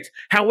getting picked.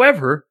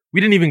 However, we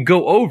didn't even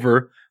go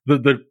over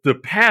the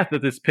path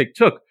that this pick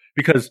took,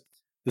 because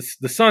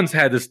the Suns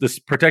had this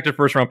protected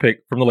first-round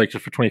pick from the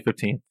Lakers for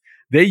 2015.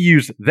 They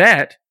used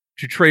that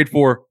to trade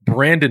for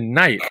Brandon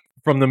Knight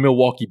from the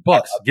Milwaukee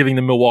Bucks, giving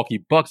the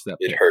Milwaukee Bucks that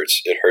pick. It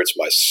hurts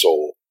my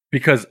soul.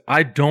 Because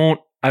I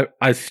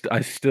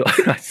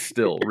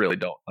still really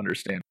don't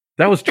understand.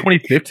 That was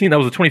 2015. That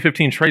was a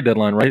 2015 trade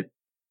deadline, right?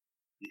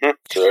 Mm-hmm.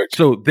 Correct.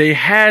 So they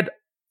had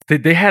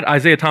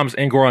Isaiah Thomas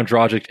and Goran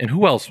Dragic, and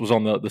who else was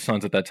on the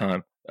Suns at that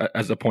time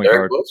as a point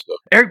guard?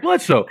 Eric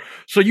Bledsoe.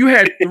 So you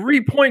had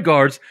 3 point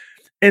guards,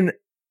 and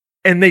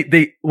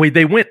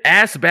they went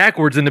ass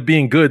backwards into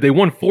being good. They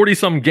won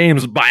 40-something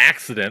games by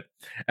accident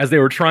as they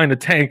were trying to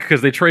tank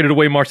because they traded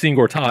away Marcin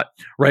Gortat,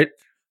 right?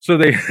 So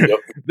they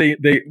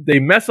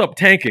mess up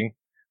tanking.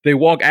 They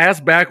walk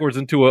ass backwards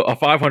into a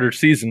 500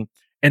 season,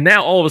 and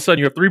now all of a sudden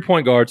you have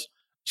 3-point guards.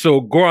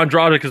 So Goran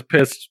Dragic is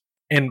pissed,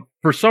 and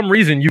for some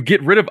reason you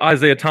get rid of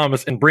Isaiah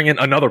Thomas and bring in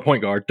another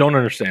point guard. Don't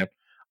understand.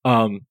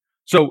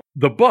 So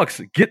the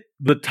Bucks get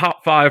the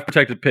top 5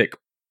 protected pick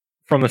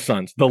from the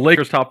Suns. The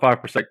Lakers top 5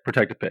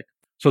 protected pick.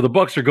 So the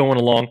Bucks are going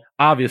along,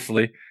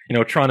 obviously,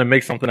 trying to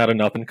make something out of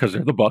nothing because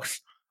they're the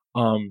Bucks.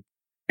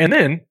 And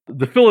then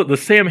the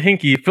Sam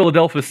Hinkie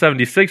Philadelphia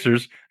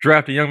 76ers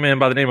draft a young man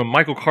by the name of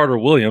Michael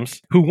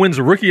Carter-Williams, who wins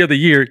Rookie of the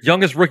Year,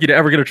 youngest rookie to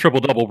ever get a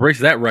triple-double, breaks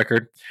that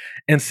record.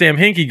 And Sam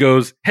Hinkie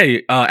goes,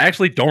 hey,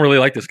 actually don't really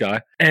like this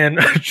guy, and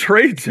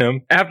trades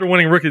him after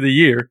winning Rookie of the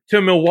Year to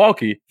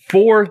Milwaukee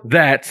for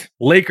that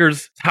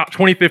Lakers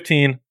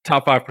 2015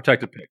 top 5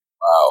 protected pick.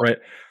 Wow. Right?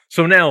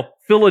 So now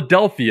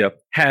Philadelphia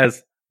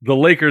has the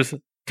Lakers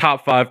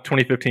top 5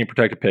 2015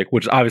 protected pick,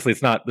 which obviously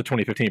it's not the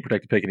 2015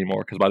 protected pick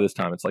anymore because by this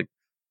time it's like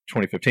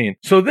 2015.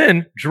 So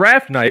then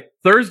draft night,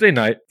 Thursday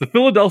night, the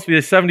Philadelphia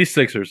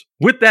 76ers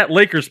with that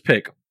Lakers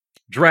pick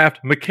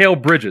draft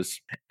Mikal Bridges.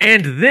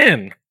 And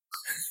then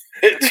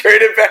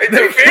trade it back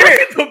to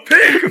Phoenix. The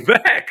pick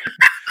back.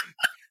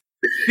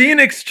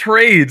 Phoenix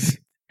trades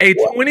a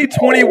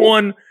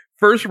 2021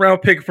 first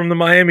round pick from the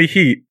Miami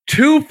Heat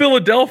to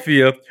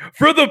Philadelphia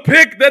for the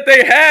pick that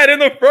they had in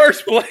the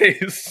first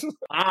place.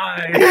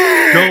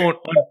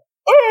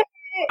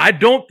 I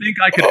don't think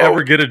I could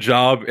ever get a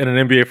job in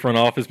an NBA front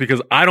office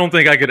because I don't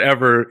think I could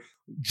ever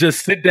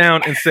just sit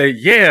down and say,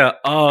 yeah,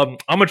 I'm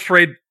going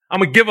to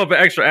give up an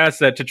extra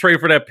asset to trade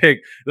for that pick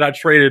that I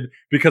traded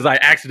because I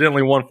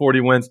accidentally won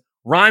 40 wins.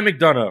 Ryan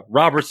McDonough,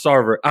 Robert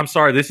Sarver. I'm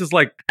sorry, this is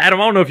like, Adam,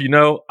 I don't know if you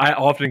know, I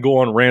often go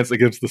on rants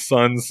against the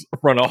Suns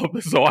front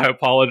office, so I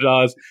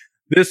apologize.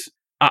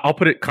 I'll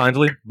put it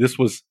kindly, this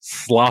was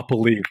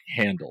sloppily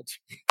handled.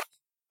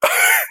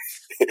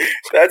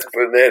 That's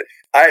bananas.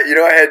 I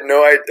had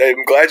no idea.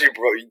 I'm glad you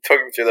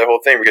took me through that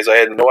whole thing because I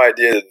had no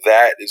idea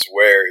that is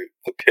where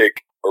the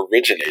pick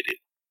originated.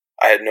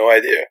 I had no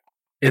idea.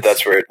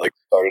 That's where it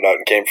started out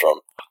and came from.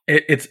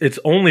 It's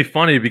only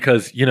funny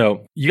because, you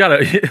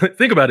gotta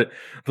think about it.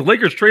 The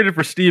Lakers traded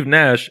for Steve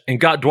Nash and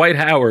got Dwight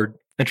Howard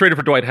and traded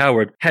for Dwight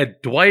Howard,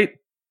 had Dwight,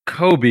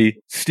 Kobe,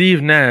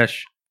 Steve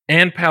Nash,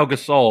 and Pau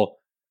Gasol,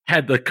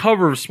 had the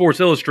cover of Sports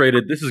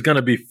Illustrated, this is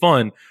gonna be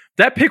fun.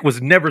 That pick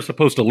was never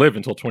supposed to live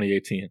until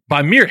 2018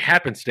 by mere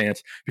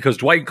happenstance because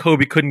Dwight and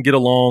Kobe couldn't get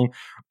along,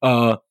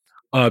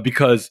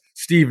 because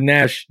Steve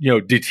Nash,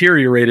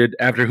 deteriorated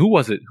after who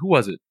was it?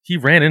 He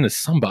ran into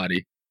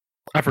somebody.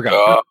 I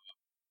forgot.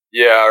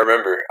 Yeah, I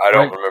remember. I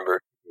don't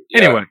remember.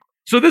 Yeah. Anyway,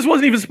 so this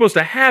wasn't even supposed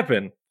to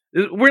happen.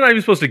 We're not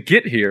even supposed to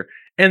get here.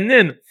 And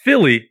then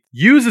Philly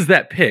uses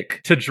that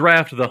pick to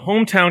draft the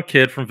hometown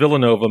kid from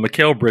Villanova,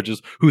 Mikal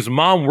Bridges, whose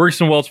mom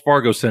works in Wells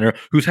Fargo Center,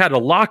 who's had a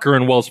locker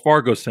in Wells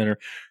Fargo Center,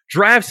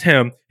 drafts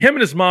him. Him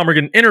and his mom are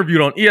getting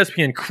interviewed on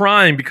ESPN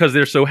crying because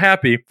they're so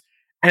happy.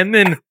 And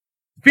then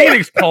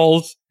Phoenix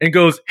calls and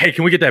goes, hey,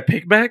 can we get that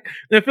pick back?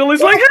 And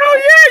Philly's like, hell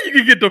yeah, you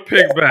can get the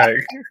pick back.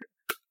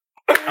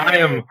 I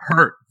am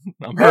hurt.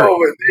 I'm hurt. Oh,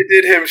 they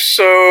did him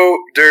so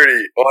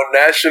dirty on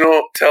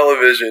national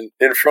television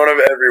in front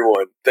of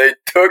everyone. They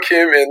took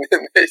him and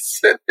then they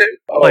sent him.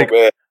 Oh,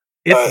 man.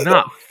 It's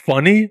not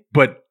funny,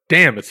 but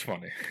damn, it's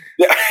funny.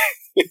 Yeah.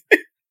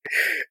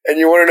 And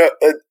you want to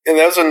know, and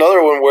that was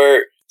another one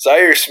where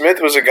Zaire Smith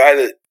was a guy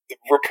that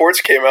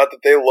reports came out that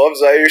they loved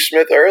Zaire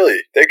Smith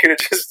early. They could have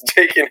just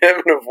taken him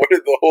and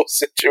avoided the whole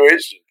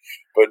situation.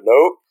 But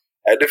nope,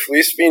 had to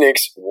fleece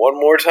Phoenix one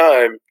more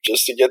time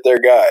just to get their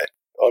guy.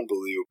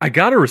 Unbelievable. I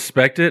gotta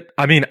respect it.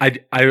 I mean,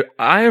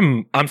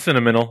 I'm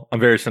sentimental.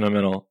 I'm very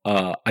sentimental.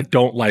 I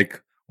don't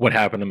like what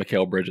happened to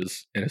Mikal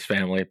Bridges and his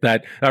family.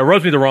 That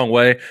rubs me the wrong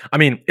way. I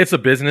mean, it's a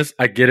business.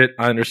 I get it.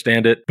 I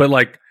understand it. But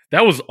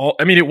that was all.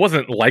 I mean, it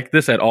wasn't like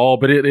this at all.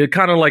 But it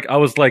kind of I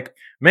was like,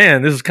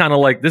 man, this is kind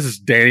of this is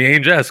Danny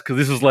Ainge-esque because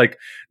this is like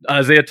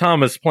Isaiah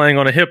Thomas playing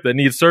on a hip that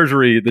needs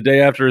surgery the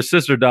day after his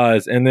sister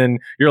dies, and then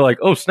you're like,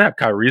 oh snap,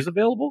 Kyrie's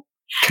available.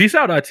 Peace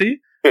out, IT.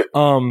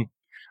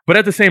 But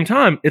at the same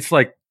time, it's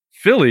like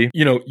Philly,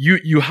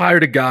 you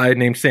hired a guy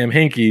named Sam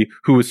Hinkie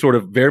who was sort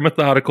of very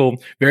methodical,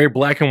 very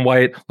black and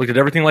white, looked at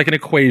everything like an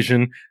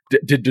equation,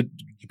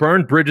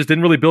 burned bridges,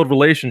 didn't really build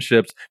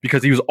relationships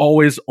because he was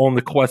always on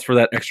the quest for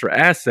that extra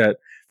asset.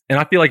 And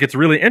I feel like it's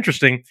really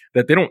interesting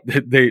that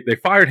they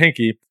fired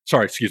Hinkie.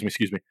 Sorry, excuse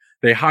me.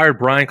 They hired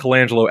Brian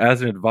Colangelo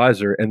as an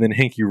advisor and then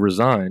Hinkie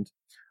resigned.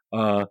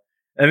 And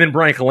then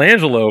Brian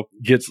Colangelo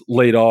gets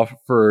laid off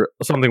for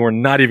something we're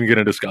not even going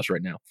to discuss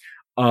right now.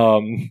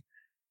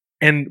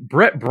 And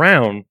Brett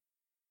Brown,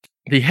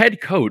 the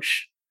head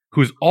coach,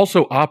 who's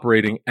also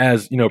operating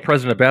as,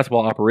 president of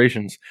basketball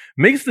operations,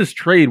 makes this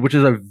trade, which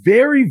is a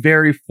very,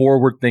 very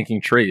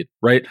forward-thinking trade,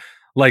 right?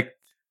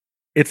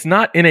 It's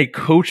not in a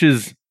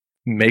coach's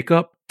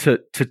makeup to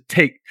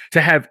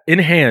have in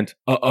hand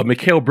a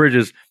Mikal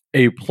Bridges,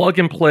 a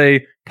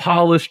plug-and-play,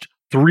 polished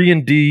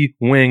 3-and-D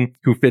wing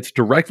who fits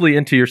directly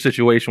into your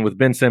situation with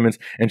Ben Simmons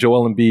and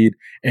Joel Embiid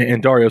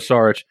and Dario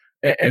Saric,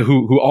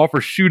 who offer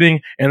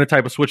shooting and the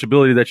type of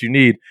switchability that you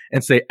need,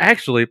 and say,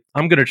 actually,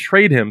 I'm going to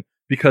trade him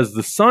because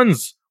the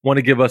Suns want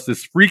to give us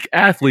this freak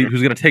athlete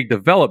who's going to take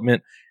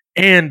development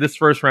and this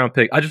first round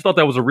pick. I just thought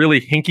that was a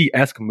really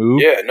Hinkie-esque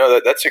move. Yeah,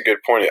 no, that's a good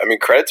point. I mean,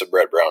 credit to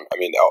Brett Brown. I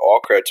mean, all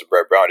credit to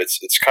Brett Brown.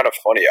 It's kind of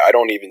funny. I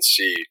don't even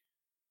see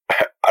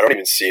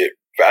it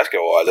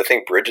basketball-wise. I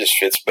think Bridges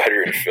fits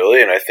better in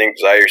Philly, and I think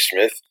Zaire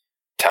Smith,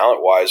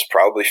 talent-wise,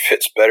 probably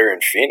fits better in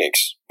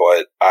Phoenix.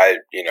 But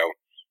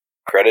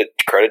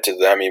credit to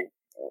them. I mean,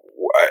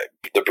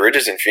 the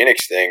Bridges in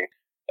Phoenix thing,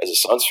 as a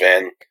Suns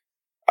fan,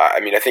 I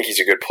mean, I think he's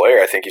a good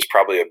player. I think he's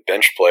probably a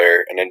bench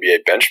player, an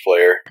NBA bench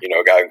player, a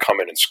guy who can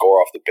come in and score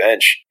off the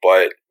bench.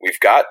 But we've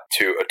got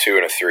a 2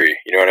 and a 3.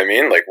 You know what I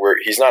mean? Like,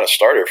 he's not a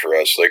starter for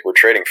us. Like, we're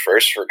trading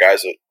first for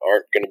guys that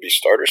aren't going to be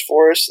starters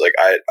for us. Like,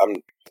 I'm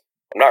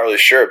not really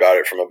sure about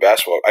it from a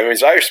basketball. I mean,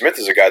 Zaire Smith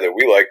is a guy that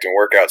we liked in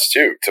workouts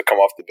too, to come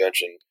off the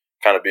bench and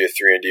kind of be a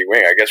 3-and-D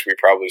wing. I guess we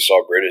probably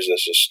saw Bridges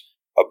as just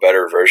a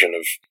better version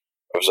of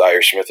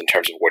Zaire Smith in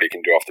terms of what he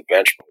can do off the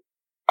bench.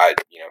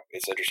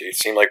 It's interesting. It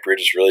seemed like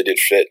Bridges really did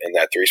fit in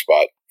that 3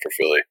 spot for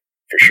Philly,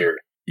 for sure.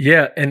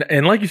 Yeah,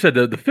 and like you said,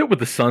 the fit with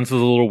the Suns is a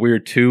little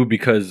weird too,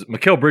 because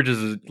Mikal Bridges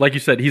is, like you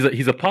said,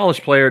 he's a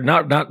polished player,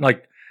 not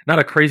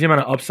a crazy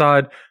amount of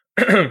upside,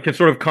 can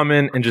sort of come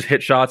in and just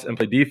hit shots and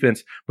play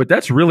defense. But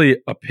that's really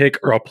a pick,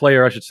 or a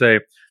player, I should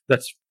say,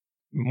 that's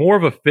more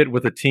of a fit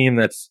with a team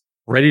that's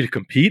ready to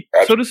compete,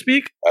 so to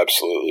speak.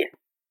 Absolutely.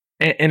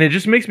 And it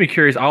just makes me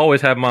curious. I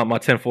always have my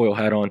tinfoil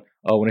hat on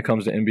when it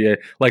comes to NBA.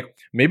 Like,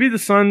 maybe the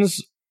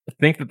Suns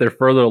think that they're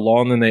further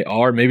along than they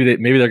are. Maybe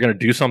they're going to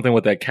do something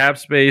with that cap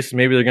space.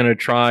 Maybe they're going to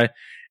try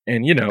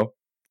and,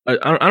 I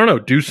don't know,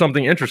 do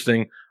something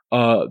interesting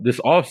this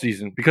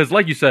offseason. Because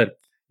like you said,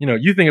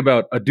 you think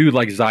about a dude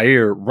like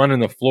Zaire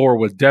running the floor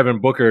with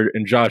Devin Booker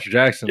and Josh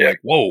Jackson. Yeah. Like,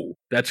 whoa,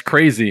 that's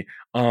crazy.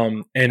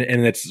 And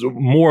it's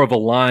more of a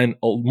line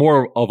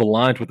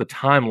aligned with the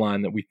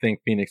timeline that we think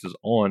Phoenix is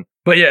on.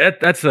 But yeah,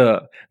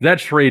 that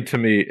trade to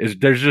me is,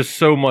 there's just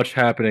so much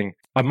happening.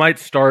 I might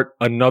start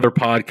another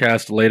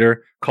podcast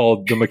later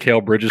called the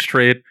Mikal Bridges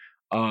trade,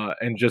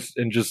 and just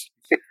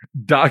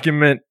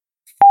document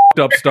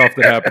up stuff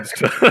that happens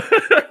to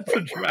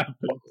draft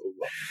picks.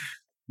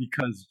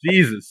 Because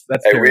Jesus,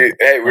 that's terrible.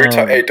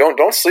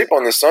 Don't sleep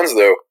on the Suns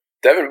though.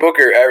 Devin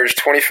Booker averaged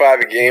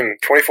 25 a game,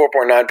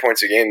 24.9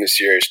 points a game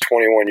this year. He's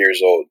 21 years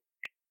old.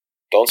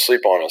 Don't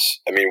sleep on us.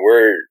 I mean,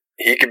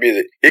 he could be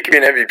an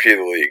MVP of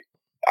the league.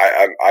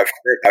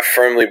 I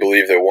firmly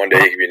believe that one day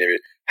he could be an MVP.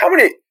 How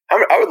many?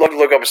 I would love to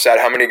look up a stat.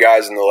 How many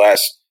guys in the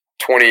last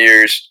 20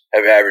 years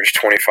have averaged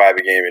 25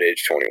 a game at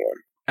age 21?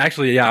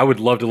 Actually, yeah, I would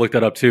love to look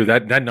that up too.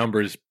 That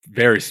number is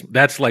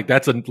that's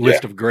a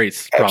list of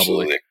greats, probably.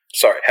 Absolutely.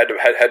 Sorry, had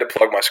to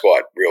plug my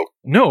squad. Real.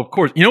 No, of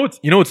course. You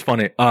know what's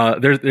funny?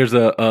 There's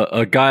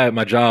a guy at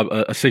my job,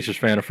 a Sixers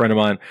fan, a friend of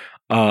mine,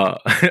 a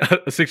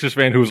Sixers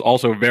fan who was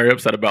also very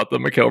upset about the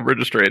Mikal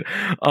Bridges trade.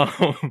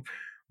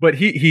 But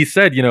he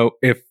said,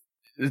 if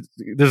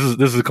this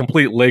is a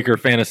complete Laker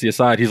fantasy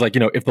aside, he's like,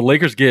 if the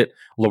Lakers get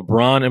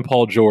LeBron and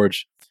Paul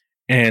George,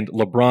 and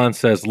LeBron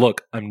says,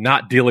 "Look, I'm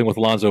not dealing with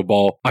LeVar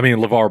Ball.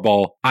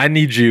 I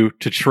need you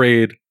to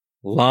trade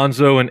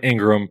Lonzo and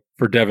Ingram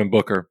for Devin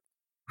Booker."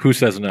 Who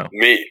says no?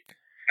 Me,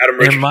 Adam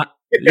Richardson.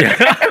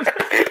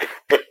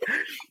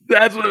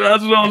 That's what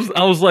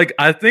I was like.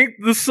 I think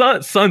the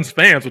Suns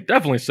fans would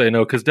definitely say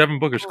no because Devin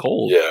Booker's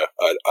cold. Yeah,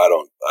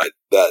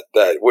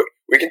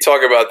 we can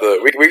talk about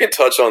we can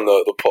touch on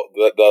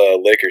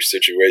the Lakers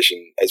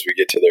situation as we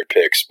get to their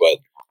picks, but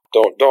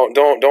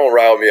don't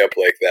rile me up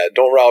like that.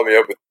 Don't rile me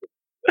up with.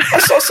 I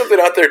saw something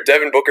out there,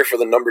 Devin Booker for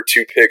the number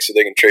 2 pick so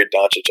they can trade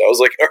Doncic. I was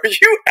like, are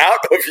you out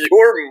of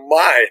your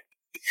mind?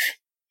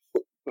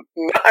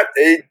 Not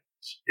a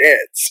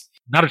chance.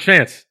 Not a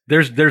chance.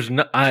 There's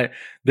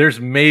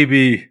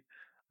maybe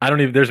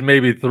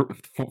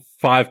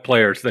 5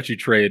 players that you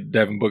trade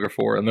Devin Booker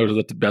for, and those are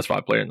the best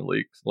 5 players in the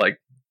league. Like,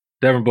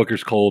 Devin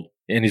Booker's cold,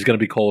 and he's going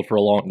to be cold for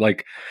a long.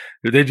 Like,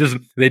 they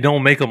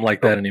don't make him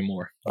like that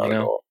anymore. You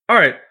know? All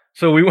right.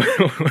 So I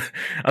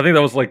think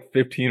that was like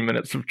 15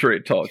 minutes of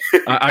trade talk.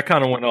 I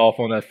kind of went off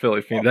on that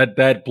Philly thing.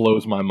 That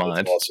blows my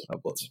mind. That's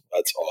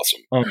awesome.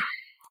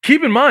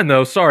 Keep in mind,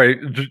 though, sorry,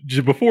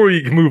 before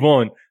we move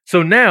on.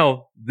 So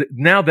now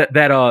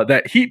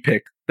that Heat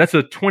pick, that's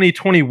a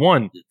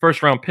 2021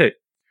 first round pick.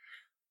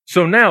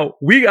 So now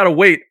we got to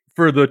wait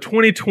for the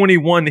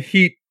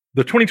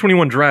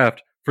 2021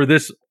 draft for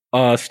this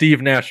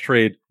Steve Nash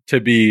trade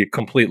to be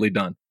completely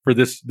done, for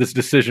this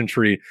decision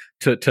tree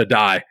to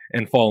die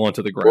and fall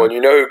onto the ground. Well,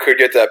 you know who could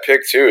get that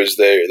pick too is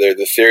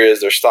the theory is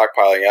they're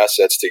stockpiling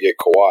assets to get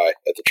Kawhi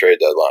at the trade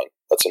deadline.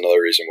 That's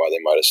another reason why they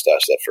might have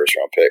stashed that first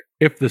round pick.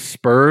 If the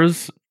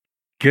Spurs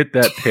get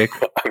that pick,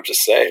 I'm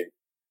just saying,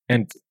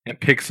 and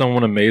pick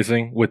someone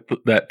amazing with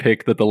that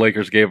pick that the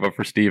Lakers gave up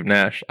for Steve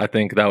Nash, I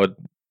think that would,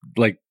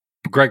 like,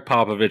 Greg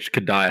Popovich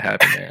could die a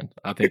happy man.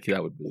 I think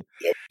that would be.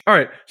 Yep. All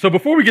right. So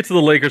before we get to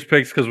the Lakers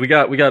picks, because we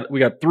got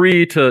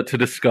 3 to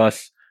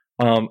discuss.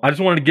 I just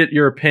wanted to get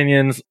your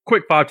opinions,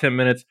 quick 5-10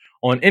 minutes,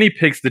 on any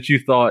picks that you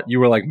thought you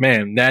were like,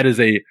 man, that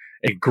is a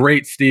a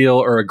great steal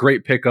or a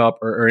great pickup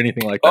or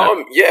anything like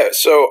that? Yeah.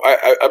 So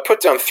I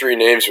put down 3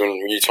 names when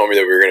you told me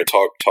that we were going to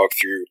talk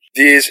through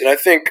these, and I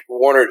think 2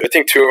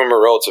 of them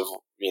are relative,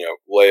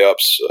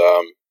 layups,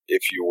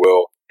 if you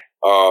will.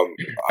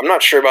 I'm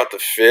not sure about the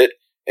fit,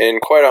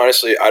 and quite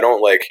honestly, I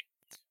don't like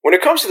when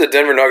it comes to the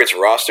Denver Nuggets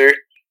roster.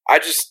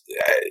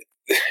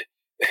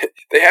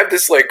 They have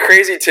this like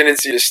crazy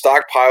tendency to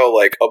stockpile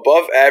like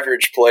above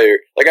average player.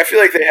 Like I feel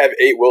like they have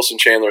 8 Wilson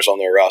Chandlers on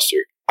their roster.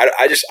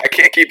 I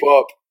can't keep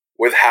up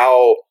with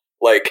how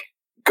like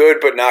good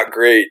but not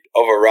great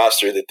of a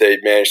roster that they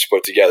managed to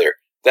put together.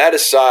 That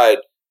aside,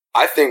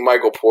 I think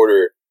Michael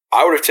Porter.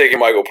 I would have taken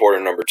Michael Porter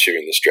number 2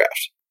 in this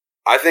draft.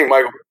 I think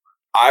Michael.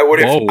 I would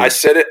have. Whoa. I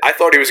said it. I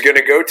thought he was going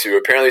to go to.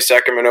 Apparently,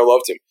 Sacramento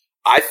loved him.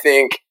 I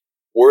think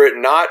were it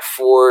not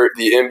for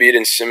the Embiid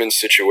and Simmons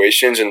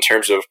situations in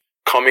terms of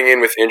coming in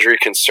with injury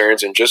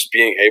concerns and just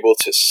being able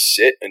to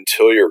sit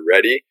until you're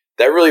ready,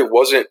 that really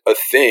wasn't a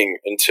thing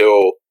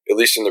until, at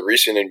least in the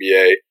recent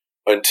NBA,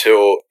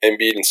 until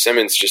Embiid and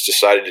Simmons just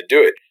decided to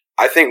do it.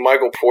 I think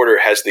Michael Porter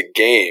has the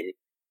game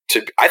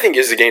to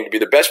be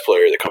the best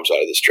player that comes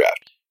out of this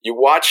draft. You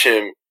watch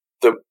him,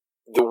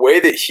 the way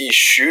that he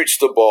shoots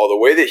the ball, the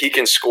way that he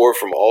can score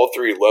from all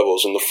 3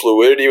 levels, and the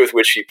fluidity with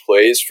which he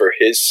plays for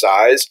his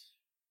size.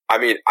 I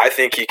mean, I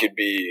think he could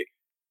be.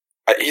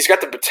 He's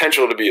got the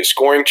potential to be a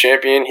scoring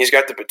champion. He's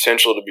got the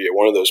potential to be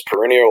one of those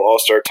perennial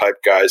all-star type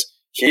guys.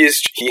 He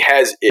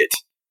has it.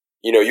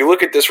 You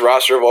look at this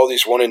roster of all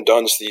these one and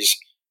dones,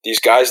 these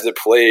guys that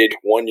played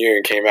 1 year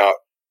and came out.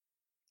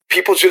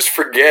 People just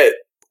forget.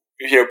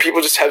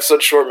 People just have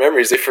such short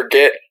memories. They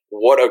forget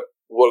what a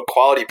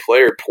quality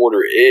player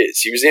Porter is.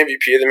 He was the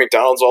MVP of the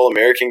McDonald's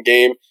All-American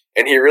game,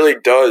 and he really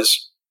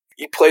does.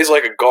 He plays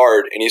like a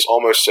guard, and he's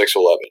almost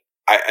 6'11".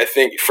 I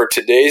think for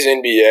today's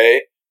NBA,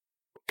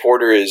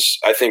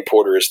 I think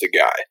Porter is the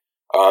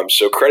guy.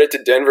 So credit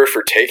to Denver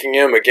for taking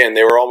him. Again,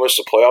 they were almost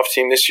a playoff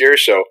team this year,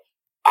 so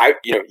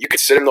you could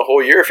sit him the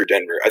whole year if you're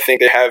Denver. I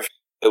think they have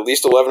at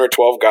least 11 or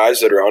 12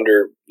 guys that are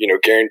under,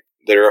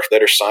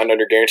 that are signed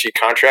under guaranteed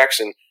contracts,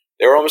 and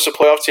they were almost a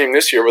playoff team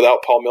this year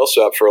without Paul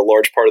Millsap for a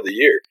large part of the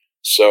year.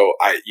 So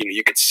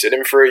you could sit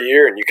him for a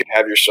year, and you could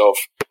have yourself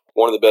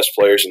one of the best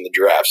players in the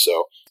draft.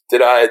 So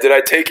did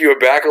I take you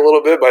aback a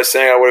little bit by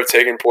saying I would have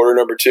taken Porter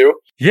number 2?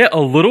 Yeah, a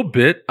little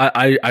bit.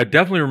 I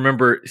definitely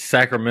remember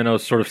Sacramento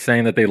sort of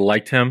saying that they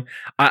liked him.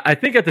 I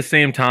think at the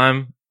same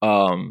time,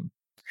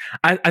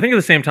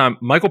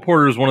 Michael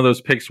Porter is one of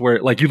those picks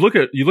where, like, you look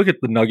at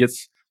the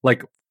Nuggets,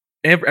 like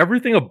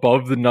everything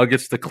above the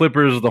Nuggets, the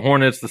Clippers, the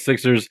Hornets, the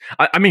Sixers.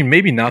 I mean,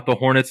 maybe not the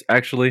Hornets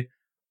actually.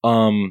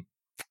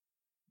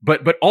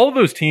 But all of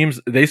those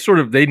teams, they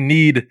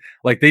need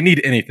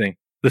anything.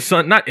 The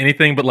Sun, not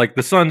anything, but like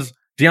the Suns.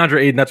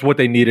 DeAndre Ayton, that's what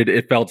they needed.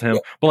 It felt to him.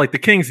 But like the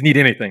Kings need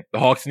anything. The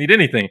Hawks need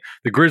anything.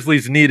 The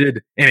Grizzlies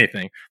needed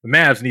anything. The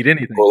Mavs need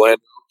anything.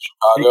 Orlando,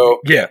 Chicago.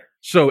 Yeah.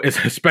 So it's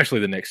especially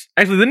the Knicks.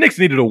 Actually, the Knicks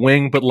needed a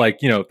wing, but like,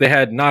 they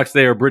had Knox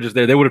there, Bridges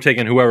there. They would have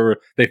taken whoever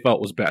they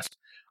felt was best.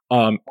 They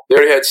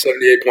already had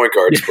 78 point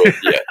guards, but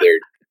yeah, they're.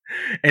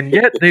 And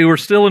yet they were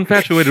still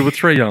infatuated with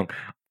Trae Young.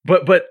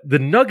 But the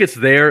Nuggets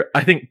there,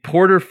 I think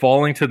Porter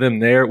falling to them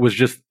there was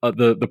just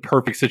the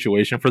perfect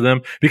situation for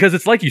them, because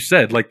it's like you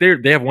said, like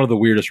they have one of the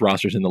weirdest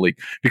rosters in the league,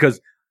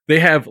 because they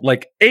have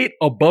like 8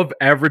 above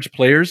average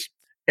players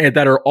and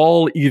that are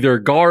all either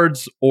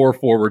guards or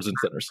forwards and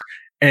centers.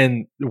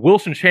 And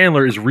Wilson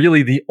Chandler is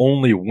really the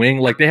only wing.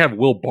 Like they have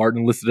Will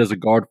Barton listed as a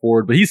guard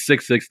forward, but he's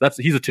 6'6".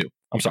 He's a 2.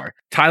 I'm sorry.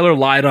 Tyler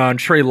Lydon,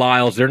 Trey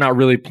Lyles, they're not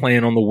really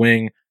playing on the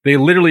wing. They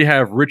literally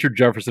have Richard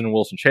Jefferson and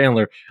Wilson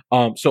Chandler.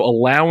 So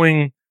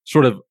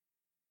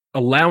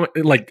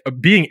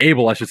being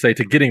able, I should say,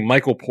 to get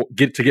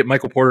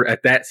Michael Porter at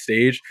that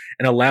stage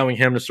and allowing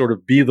him to sort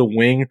of be the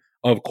wing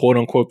of quote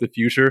unquote the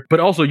future. But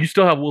also you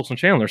still have Wilson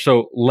Chandler.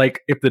 So like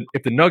if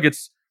the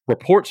Nuggets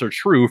reports are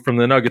true from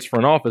the Nuggets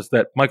front office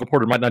that Michael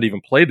Porter might not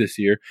even play this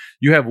year,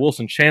 you have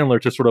Wilson Chandler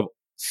to sort of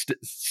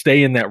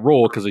stay in that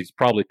role, because he's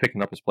probably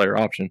picking up his player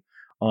option.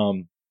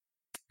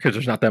 Because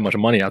there's not that much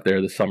money out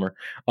there this summer,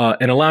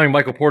 and allowing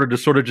Michael Porter to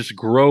sort of just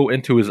grow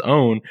into his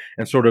own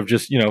and sort of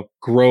just,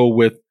 grow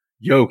with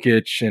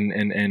Jokic and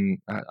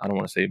I don't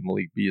want to say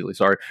Malik Beasley,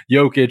 sorry,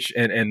 Jokic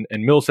and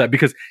Millsap,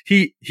 because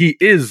he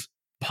is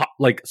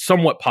like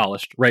somewhat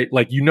polished, right?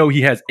 Like,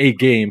 he has a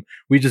game.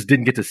 We just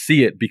didn't get to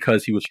see it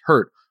because he was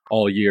hurt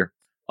all year.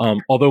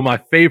 Although my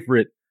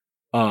favorite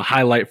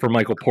highlight for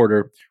Michael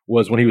Porter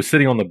was when he was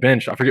sitting on the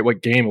bench. I forget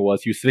what game it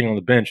was. He was sitting on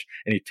the bench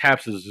and he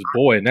taps his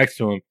boy next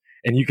to him.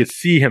 And you could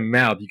see him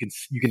mouth. You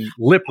can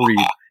lip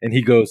read, and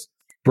he goes,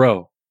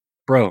 "Bro,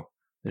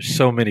 there's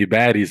so many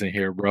baddies in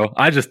here, bro."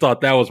 I just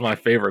thought that was my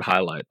favorite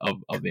highlight of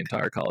the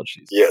entire college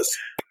season. Yes,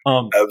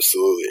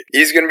 absolutely.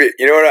 He's gonna be.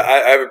 You know what?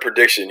 I have a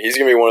prediction. He's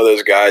gonna be one of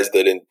those guys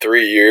that in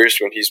 3 years,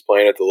 when he's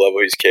playing at the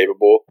level he's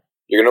capable,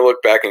 you're gonna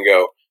look back and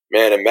go,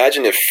 "Man,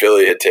 imagine if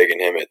Philly had taken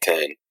him at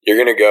 10." You're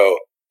gonna go,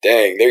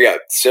 "Dang, they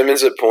got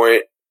Simmons at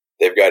point.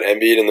 They've got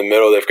Embiid in the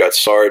middle. They've got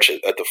Sarge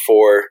at the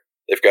 4."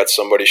 They've got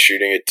somebody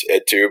shooting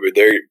at 2, but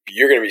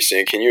you're going to be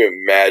saying, can you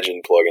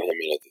imagine plugging him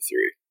in at the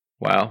 3?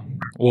 Wow.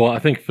 Well, I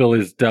think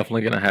Philly's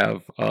definitely going to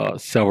have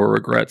several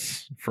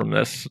regrets from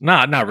this.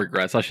 Not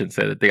regrets. I shouldn't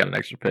say that they got an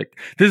extra pick.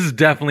 This is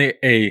definitely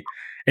a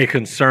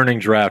concerning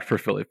draft for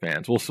Philly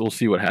fans. We'll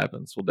see what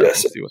happens. We'll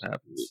definitely see what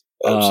happens.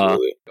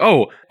 Absolutely.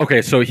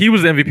 Okay. So he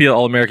was the MVP of the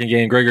All-American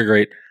game.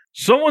 Great.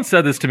 Someone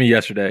said this to me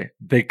yesterday.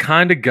 They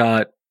kind of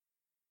got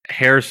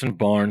Harrison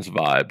Barnes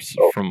vibes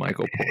from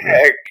Michael Porter.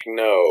 Heck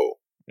no.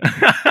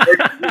 Are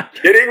you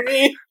kidding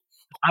me?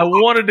 I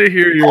wanted to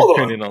hear your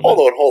opinion on that. Hold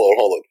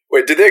on.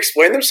 Wait, did they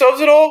explain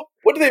themselves at all?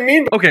 What do they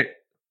mean? Okay,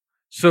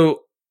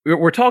 so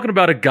we're talking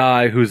about a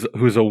guy who's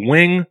a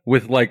wing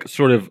with like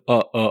sort of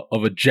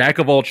a jack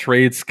of all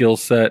trades skill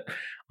set,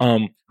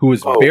 who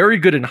was very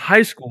good in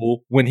high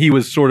school when he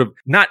was sort of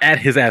not at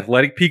his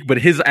athletic peak, but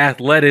his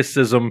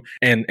athleticism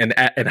and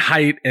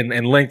height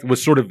and length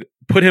was sort of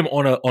put him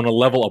on a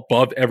level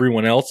above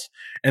everyone else.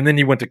 And then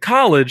he went to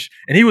college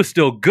and he was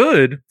still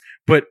good.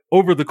 But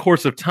over the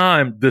course of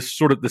time, this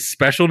sort of the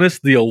specialness,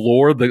 the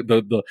allure, the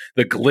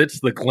glitz,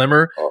 the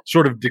glimmer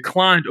sort of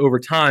declined over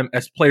time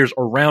as players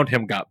around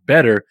him got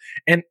better.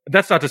 And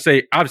that's not to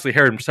say, obviously,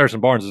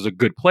 Harrison Barnes is a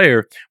good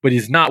player, but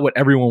he's not what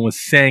everyone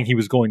was saying he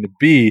was going to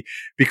be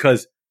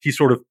because he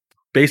sort of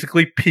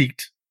basically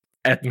peaked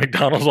at the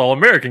McDonald's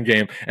All-American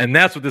game. And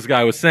that's what this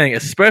guy was saying,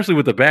 especially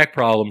with the back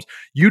problems.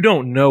 You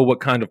don't know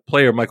what kind of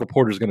player Michael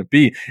Porter is going to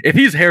be. If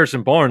he's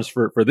Harrison Barnes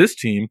for this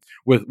team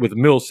with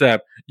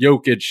Millsap,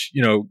 Jokic,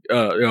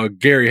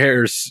 Gary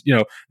Harris,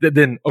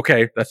 then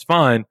okay, that's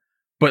fine.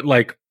 But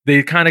like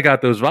they kind of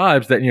got those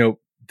vibes that,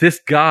 this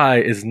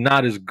guy is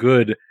not as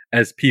good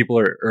as people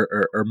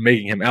are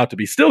making him out to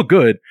be. Still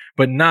good,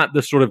 but not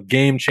the sort of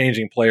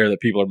game-changing player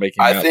that people are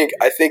making him out to be.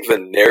 I think the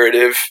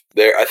narrative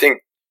there,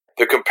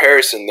 the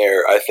comparison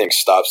there, I think,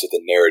 stops at the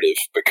narrative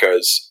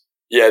because,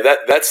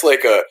 that's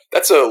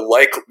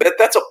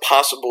a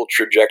possible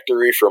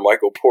trajectory for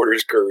Michael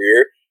Porter's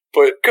career.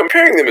 But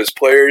comparing them as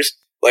players,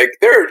 like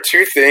there are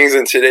two things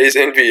in today's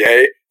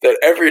NBA that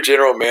every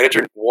general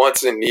manager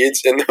wants and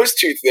needs, and those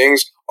two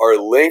things are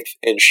length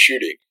and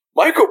shooting.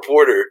 Michael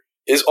Porter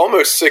is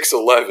almost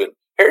 6'11".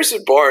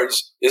 Harrison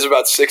Barnes is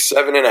about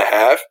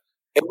 6'7.5",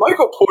 and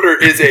Michael Porter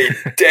is a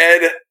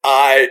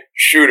dead-eye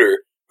shooter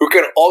who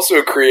can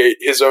also create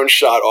his own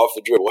shot off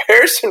the dribble.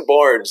 Harrison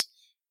Barnes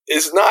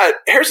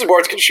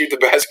can shoot the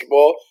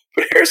basketball,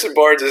 but Harrison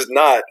Barnes is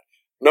not,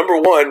 number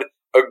one,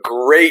 a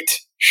great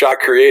shot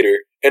creator,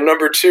 and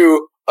number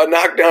two, a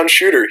knockdown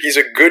shooter. He's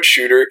a good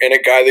shooter and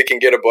a guy that can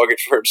get a bucket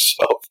for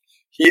himself.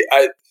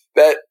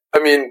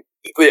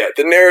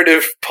 The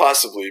narrative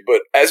possibly,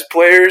 but as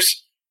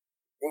players,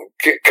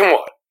 come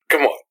on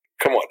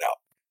now.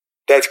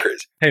 That's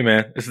crazy. Hey,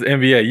 man, this is the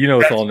NBA. You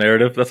know it's all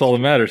narrative. That's all that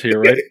matters here,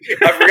 right?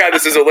 I forgot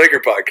this is a Laker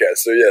podcast,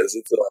 so yes,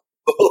 it's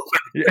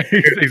yeah,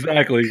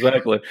 exactly.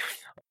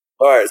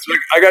 All right, so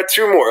I got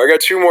two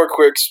more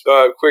quick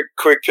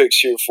picks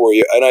here for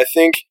you, and I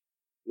think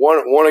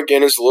one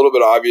again is a little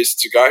bit obvious.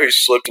 It's a guy who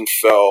slipped and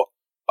fell,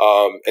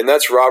 and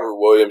that's Robert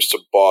Williams to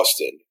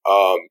Boston.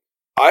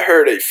 I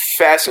heard a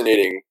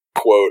fascinating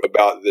quote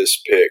about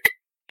this pick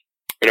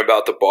and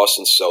about the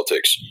Boston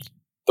Celtics.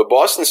 The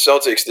Boston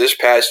Celtics this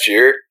past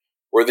year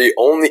were the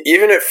only,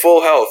 even at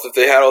full health, if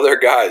they had all their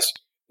guys,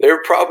 they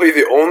were probably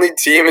the only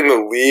team in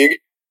the league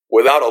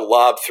without a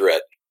lob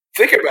threat.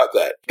 Think about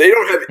that. They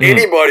don't have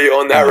anybody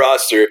on that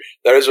roster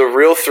that is a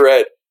real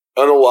threat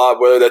on the lob,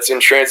 whether that's in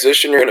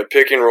transition or in a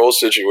pick and roll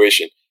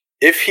situation.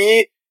 At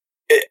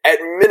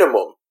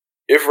minimum,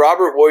 if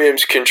Robert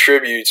Williams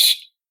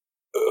contributes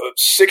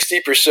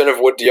 60% of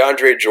what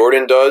DeAndre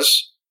Jordan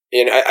does,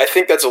 and I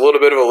think that's a little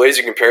bit of a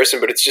lazy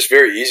comparison, but it's just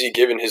very easy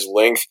given his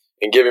length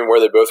and given where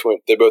they both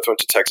went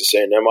to Texas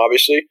A&M,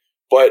 obviously.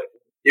 But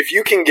if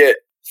you can get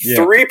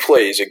 3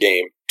 plays a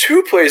game,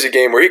 2 plays a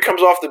game where he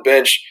comes off the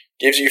bench,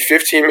 gives you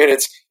 15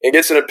 minutes, and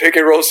gets in a pick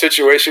and roll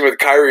situation with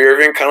Kyrie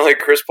Irving, kind of like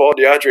Chris Paul,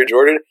 DeAndre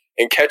Jordan,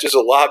 and catches a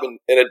lob and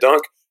a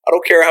dunk, I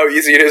don't care how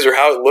easy it is or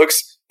how it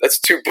looks, that's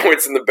 2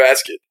 points in the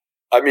basket.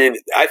 I mean,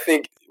 I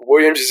think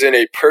Williams is in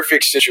a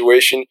perfect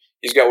situation.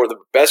 He's got one of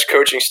the best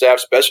coaching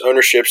staffs, best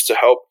ownerships to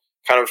help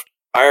kind of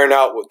iron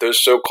out what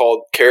those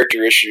so-called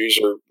character issues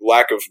or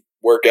lack of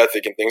work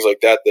ethic and things like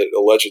that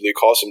allegedly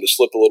caused him to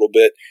slip a little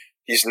bit.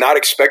 He's not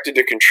expected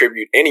to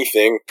contribute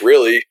anything,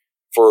 really,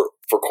 for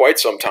quite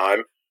some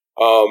time.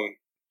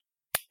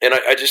 And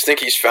I just think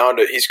he's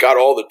got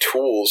all the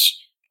tools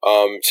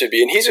to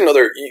be. And he's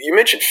another, you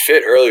mentioned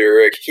fit earlier,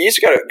 Rick. He's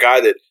got a guy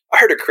that, I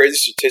heard a crazy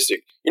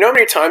statistic. You know how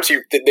many times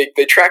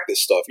they track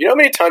this stuff? You know how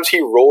many times he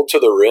rolled to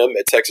the rim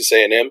at Texas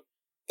A&M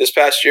this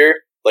past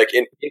year? Like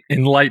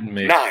enlighten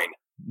me.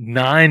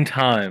 9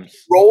 times.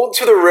 Rolled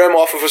to the rim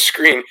off of a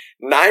screen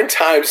 9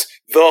 times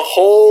the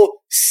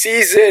whole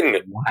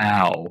season.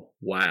 Wow.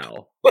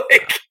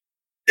 Like,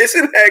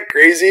 isn't that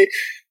crazy?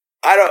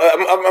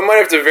 I might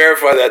have to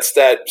verify that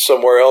stat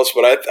somewhere else,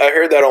 but I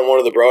heard that on one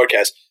of the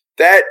broadcasts.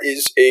 That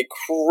is a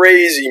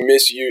crazy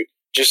misuse,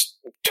 just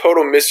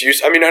total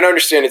misuse. I mean, I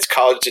understand it's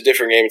college, it's a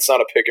different game, it's not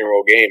a pick and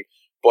roll game,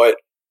 but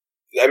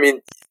I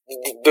mean,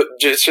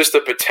 just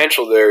the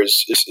potential there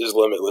is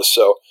limitless.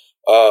 So,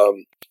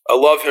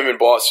 love him in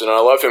Boston. I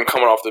love him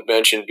coming off the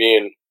bench and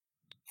being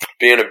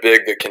a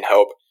big that can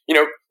help.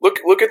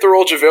 Look at the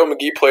role JaVale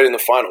McGee played in the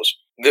finals.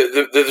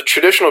 The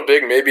traditional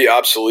big may be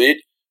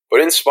obsolete,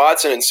 but in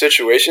spots and in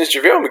situations,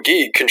 JaVale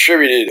McGee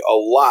contributed a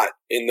lot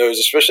in those,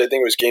 especially I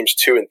think it was games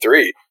 2 and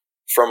 3,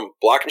 from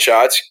blocking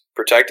shots,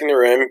 protecting the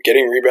rim,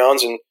 getting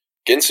rebounds, and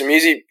getting some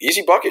easy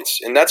buckets.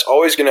 And that's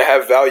always going to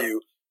have value,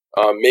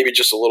 maybe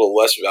just a little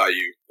less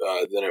value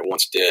than it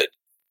once did.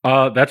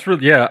 That's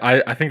really, yeah,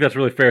 I think that's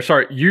really fair.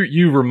 Sorry,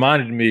 you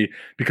reminded me,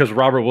 because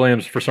Robert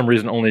Williams for some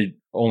reason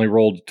only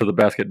rolled to the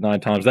basket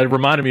 9 times. That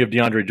reminded me of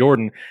DeAndre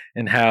Jordan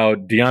and how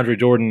DeAndre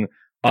Jordan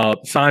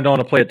signed on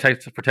to play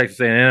for Texas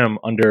A&M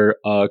under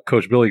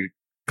Coach Billy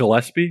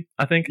Gillispie,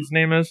 I think his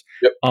name is.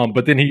 Yep.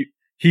 But then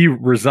he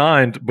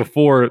resigned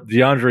before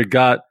DeAndre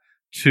got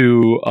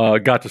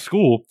to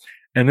school,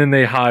 and then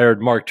they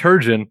hired Mark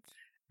Turgeon.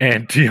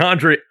 And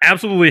DeAndre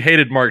absolutely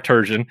hated Mark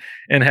Turgeon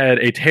and had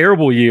a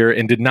terrible year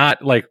and did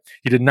not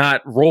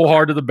roll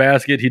hard to the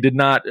basket. He did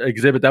not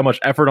exhibit that much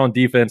effort on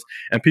defense.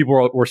 And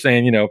people were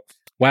saying,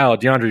 wow,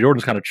 DeAndre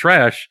Jordan's kind of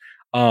trash.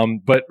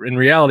 But in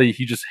reality,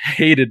 he just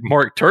hated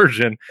Mark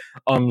Turgeon.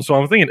 So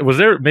I'm thinking, was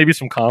there maybe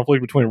some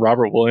conflict between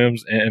Robert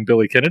Williams and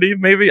Billy Kennedy?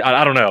 Maybe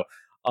I don't know.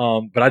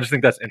 But I just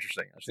think that's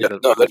interesting. That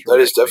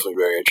is definitely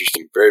very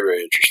interesting. Very,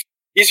 very interesting.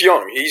 He's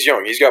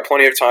young. He's got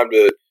plenty of time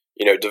to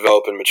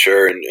develop and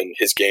mature in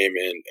his game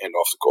and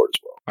off the court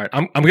as well. All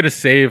right, I'm going to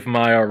save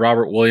my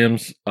Robert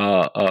Williams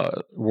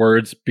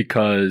words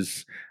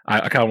because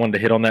I kind of wanted to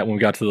hit on that when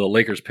we got to the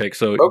Lakers pick.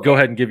 So Go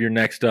ahead and give your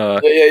next.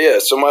 Yeah.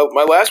 So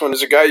my last one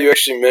is a guy you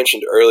actually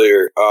mentioned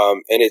earlier,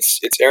 and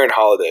it's Aaron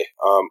Holiday.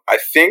 I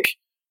think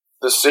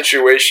the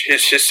situation,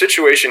 his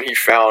situation he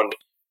found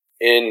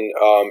in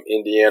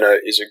Indiana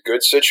is a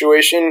good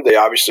situation. They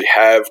obviously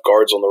have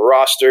guards on the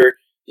roster.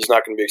 He's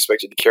not going to be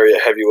expected to carry a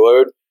heavy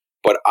load.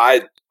 But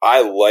I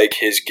like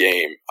his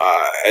game.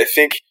 I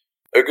think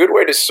a good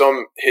way to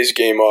sum his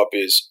game up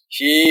is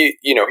he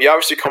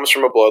obviously comes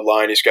from a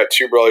bloodline. He's got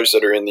 2 brothers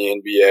that are in the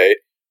NBA.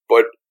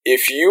 But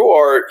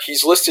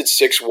he's listed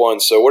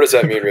 6'1", so what does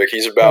that mean, Rick?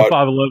 He's about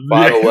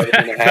 5'11"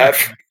 and a half.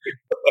 So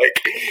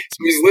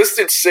he's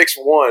listed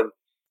 6'1".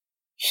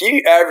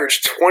 He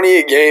averaged 20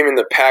 a game in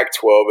the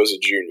Pac-12 as a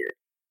junior.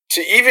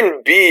 To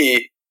even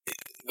be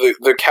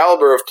the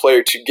caliber of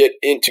player to get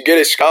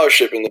a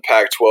scholarship in the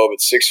Pac-12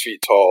 at 6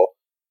 feet tall,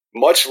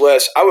 much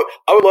less. I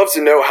would love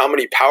to know how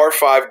many Power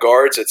 5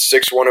 guards at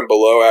 6'1" and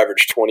below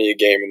average 20 a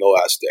game in the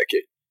last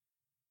decade.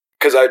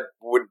 Because I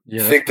would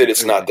think that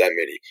it's not that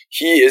many.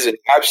 He is an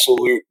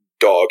absolute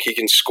dog. He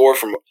can score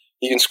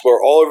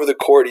all over the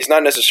court. He's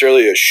not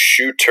necessarily a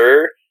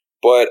shooter,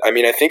 but I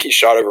mean, I think he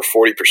shot over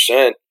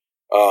 40%.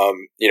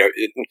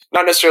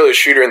 Not necessarily a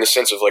shooter in the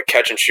sense of like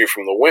catch and shoot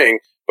from the wing,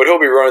 but he'll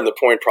be running the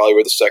point probably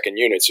with the second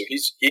unit. So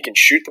he can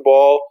shoot the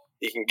ball.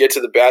 He can get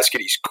to the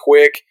basket. He's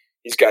quick.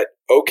 He's got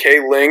okay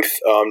length.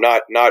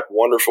 Not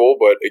wonderful,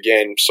 but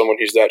again, someone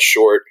who's that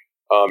short.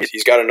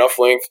 He's got enough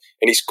length,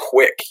 and he's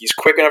quick. He's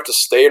quick enough to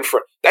stay in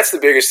front. That's the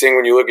biggest thing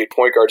when you look at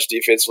point guards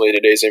defensively in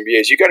today's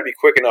NBA is you got to be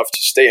quick enough to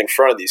stay in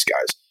front of these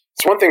guys.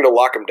 It's one thing to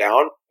lock them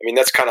down. I mean,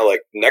 that's kind of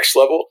like next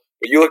level.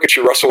 But you look at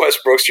your Russell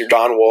Westbrooks, your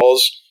Don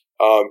Walls,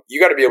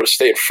 you got to be able to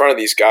stay in front of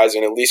these guys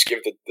and at least give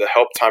the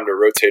help time to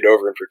rotate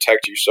over and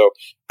protect you. So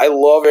I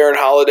love Aaron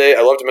Holiday.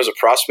 I loved him as a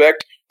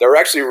prospect. There were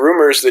actually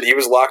rumors that he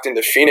was locked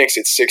into Phoenix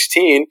at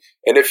 16.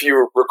 And if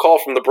you recall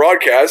from the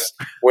broadcast,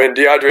 when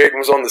DeAndre Ayton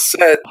was on the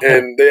set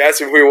and they asked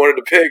him who he wanted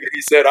to pick,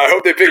 he said, I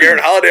hope they pick Aaron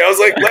Holiday. I was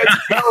like, let's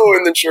go.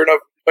 And then sure enough,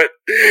 but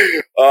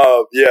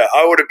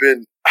I would have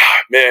been,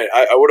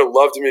 I would have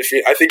loved him in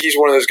Phoenix. I think he's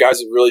one of those guys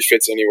that really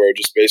fits anywhere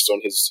just based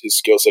on his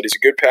skill set. He's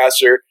a good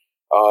passer.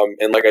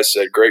 And like I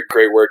said, great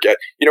work at,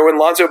 when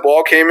Lonzo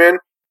Ball came in,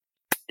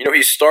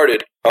 he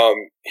started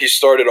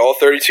all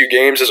 32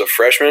 games as a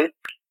freshman.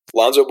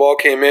 Lonzo Ball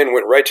came in,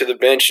 went right to the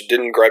bench,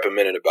 didn't gripe a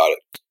minute about it.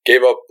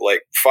 Gave up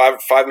like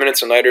five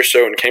minutes a night or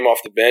so and came off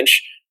the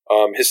bench.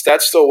 His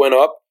stats still went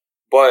up,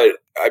 but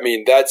I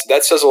mean, that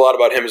says a lot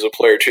about him as a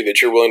player too,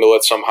 that you're willing to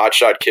let some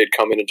hotshot kid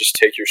come in and just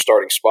take your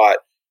starting spot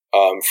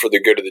for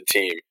the good of the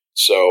team.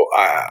 So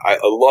I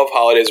love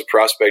Holiday as a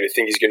prospect. I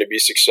think he's going to be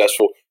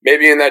successful,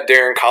 maybe in that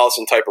Darren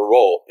Collison type of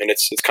role. And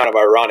it's kind of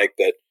ironic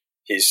that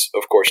he's,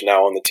 of course,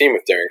 now on the team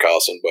with Darren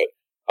Collison.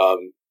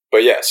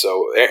 But yeah,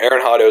 so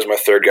Aaron Holiday was my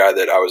third guy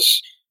that I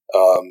was,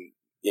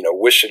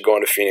 wish had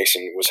gone to Phoenix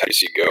and was happy to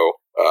see go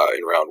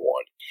in round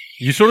 1.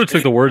 You sort of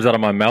took the words out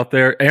of my mouth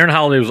there. Aaron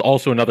Holiday was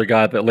also another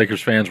guy that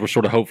Lakers fans were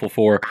sort of hopeful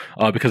for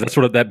because that's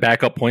sort of that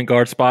backup point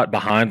guard spot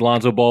behind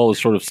Lonzo Ball is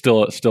sort of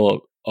still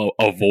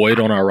a void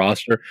on our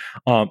roster,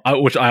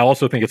 which I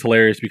also think is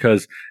hilarious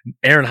because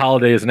Aaron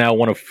Holiday is now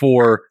one of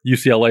 4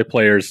 UCLA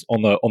players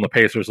on the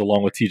Pacers,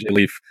 along with TJ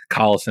Leaf,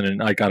 Collison,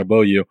 and Ike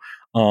Adeboye.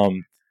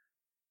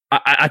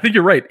 I think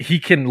you're right. He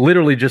can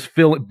literally just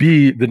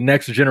be the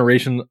next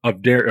generation of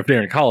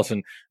Darren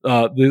Collison.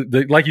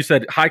 Like you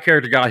said, high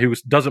character guy who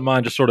doesn't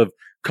mind just sort of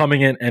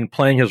coming in and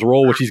playing his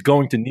role, which he's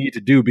going to need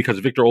to do because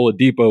Victor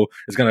Oladipo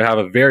is going to have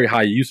a very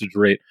high usage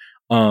rate.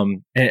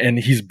 And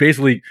he's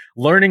basically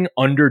learning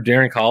under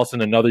Darren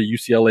Collison, another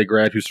UCLA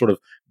grad who's sort of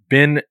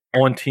been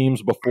on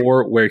teams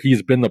before where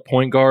he's been the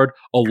point guard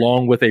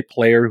along with a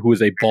player who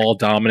is a ball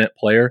dominant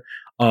player.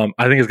 I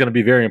think it's going to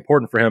be very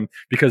important for him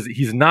because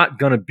he's not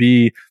going to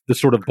be the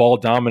sort of ball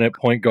dominant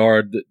point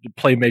guard, the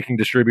playmaking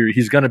distributor.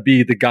 He's going to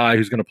be the guy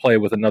who's going to play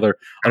with another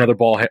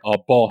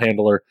ball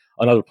handler,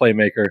 another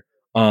playmaker.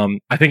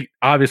 I think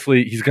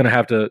obviously he's going to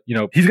have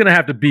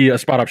to be a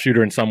spot up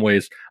shooter in some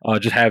ways,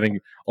 just having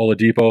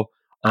Oladipo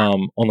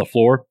on the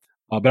floor.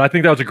 But I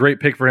think that was a great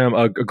pick for him,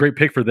 a great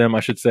pick for them,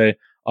 I should say,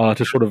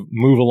 to sort of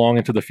move along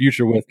into the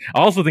future with. I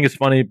also think it's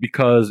funny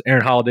because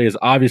Aaron Holiday is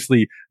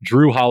obviously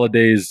Drew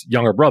Holiday's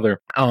younger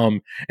brother.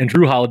 And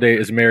Drew Holiday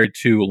is married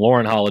to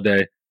Lauren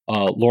Holiday,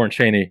 Lauren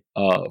Cheney,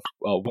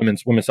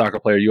 women's soccer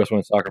player, U.S.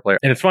 women's soccer player.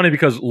 And it's funny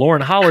because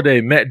Lauren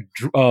Holiday met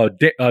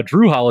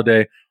Drew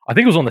Holiday, I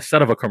think it was on the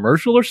set of a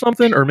commercial or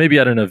something, or maybe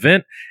at an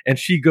event. And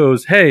she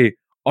goes, "Hey,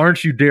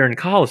 aren't you Darren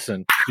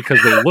Collison?"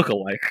 Because they look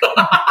alike.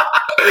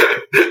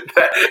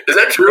 Is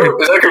that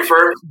true? Is that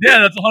confirmed? Yeah,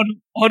 that's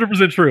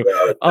 100% true.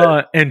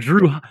 And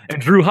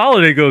Drew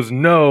Holiday goes,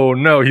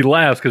 no. He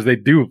laughs because they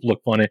do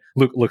look funny,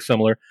 look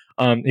similar.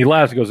 He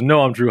laughs and goes,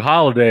 "No, I'm Drew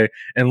Holiday."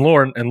 And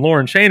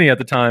Lauren Cheney at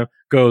the time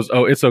goes,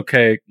 "Oh, it's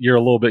okay. You're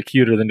a little bit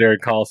cuter than Darren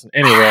Collison."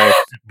 Anyway,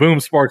 boom,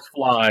 sparks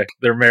fly.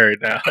 They're married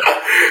now.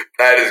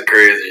 That is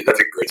crazy. That's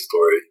a great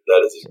story.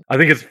 That is. I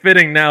think it's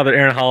fitting now that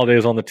Aaron Holiday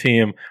is on the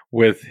team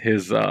with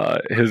his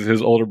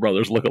older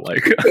brothers look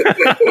alike.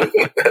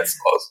 That's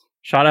awesome.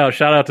 Shout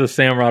out to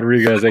Sam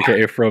Rodriguez,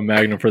 aka Fro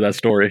Magnum, for that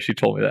story. She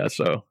told me that.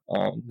 So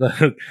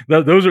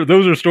those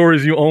are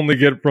stories you only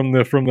get from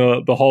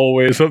the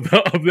hallways of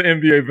the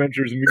NBA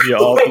Ventures media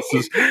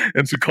offices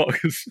in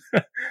Secaucus.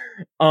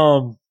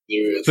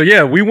 So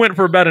yeah, we went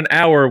for about an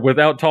hour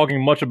without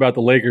talking much about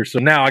the Lakers. So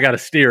now I got to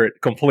steer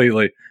it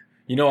completely.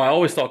 You know, I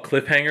always thought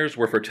cliffhangers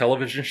were for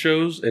television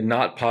shows and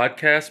not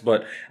podcasts,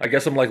 but I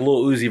guess I'm like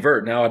Lil Uzi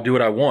Vert. Now I do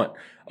what I want.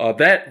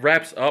 That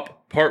wraps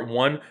up part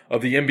 1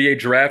 of the NBA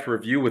Draft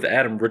Review with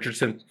Adam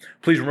Richardson.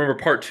 Please remember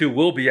part 2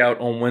 will be out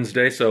on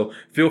Wednesday, so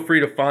feel free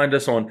to find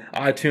us on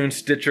iTunes,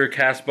 Stitcher,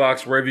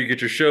 CastBox, wherever you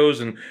get your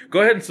shows, and go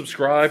ahead and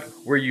subscribe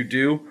where you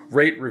do.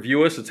 Rate,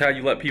 review us. It's how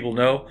you let people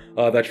know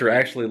that you're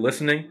actually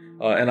listening,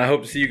 and I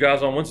hope to see you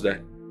guys on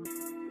Wednesday.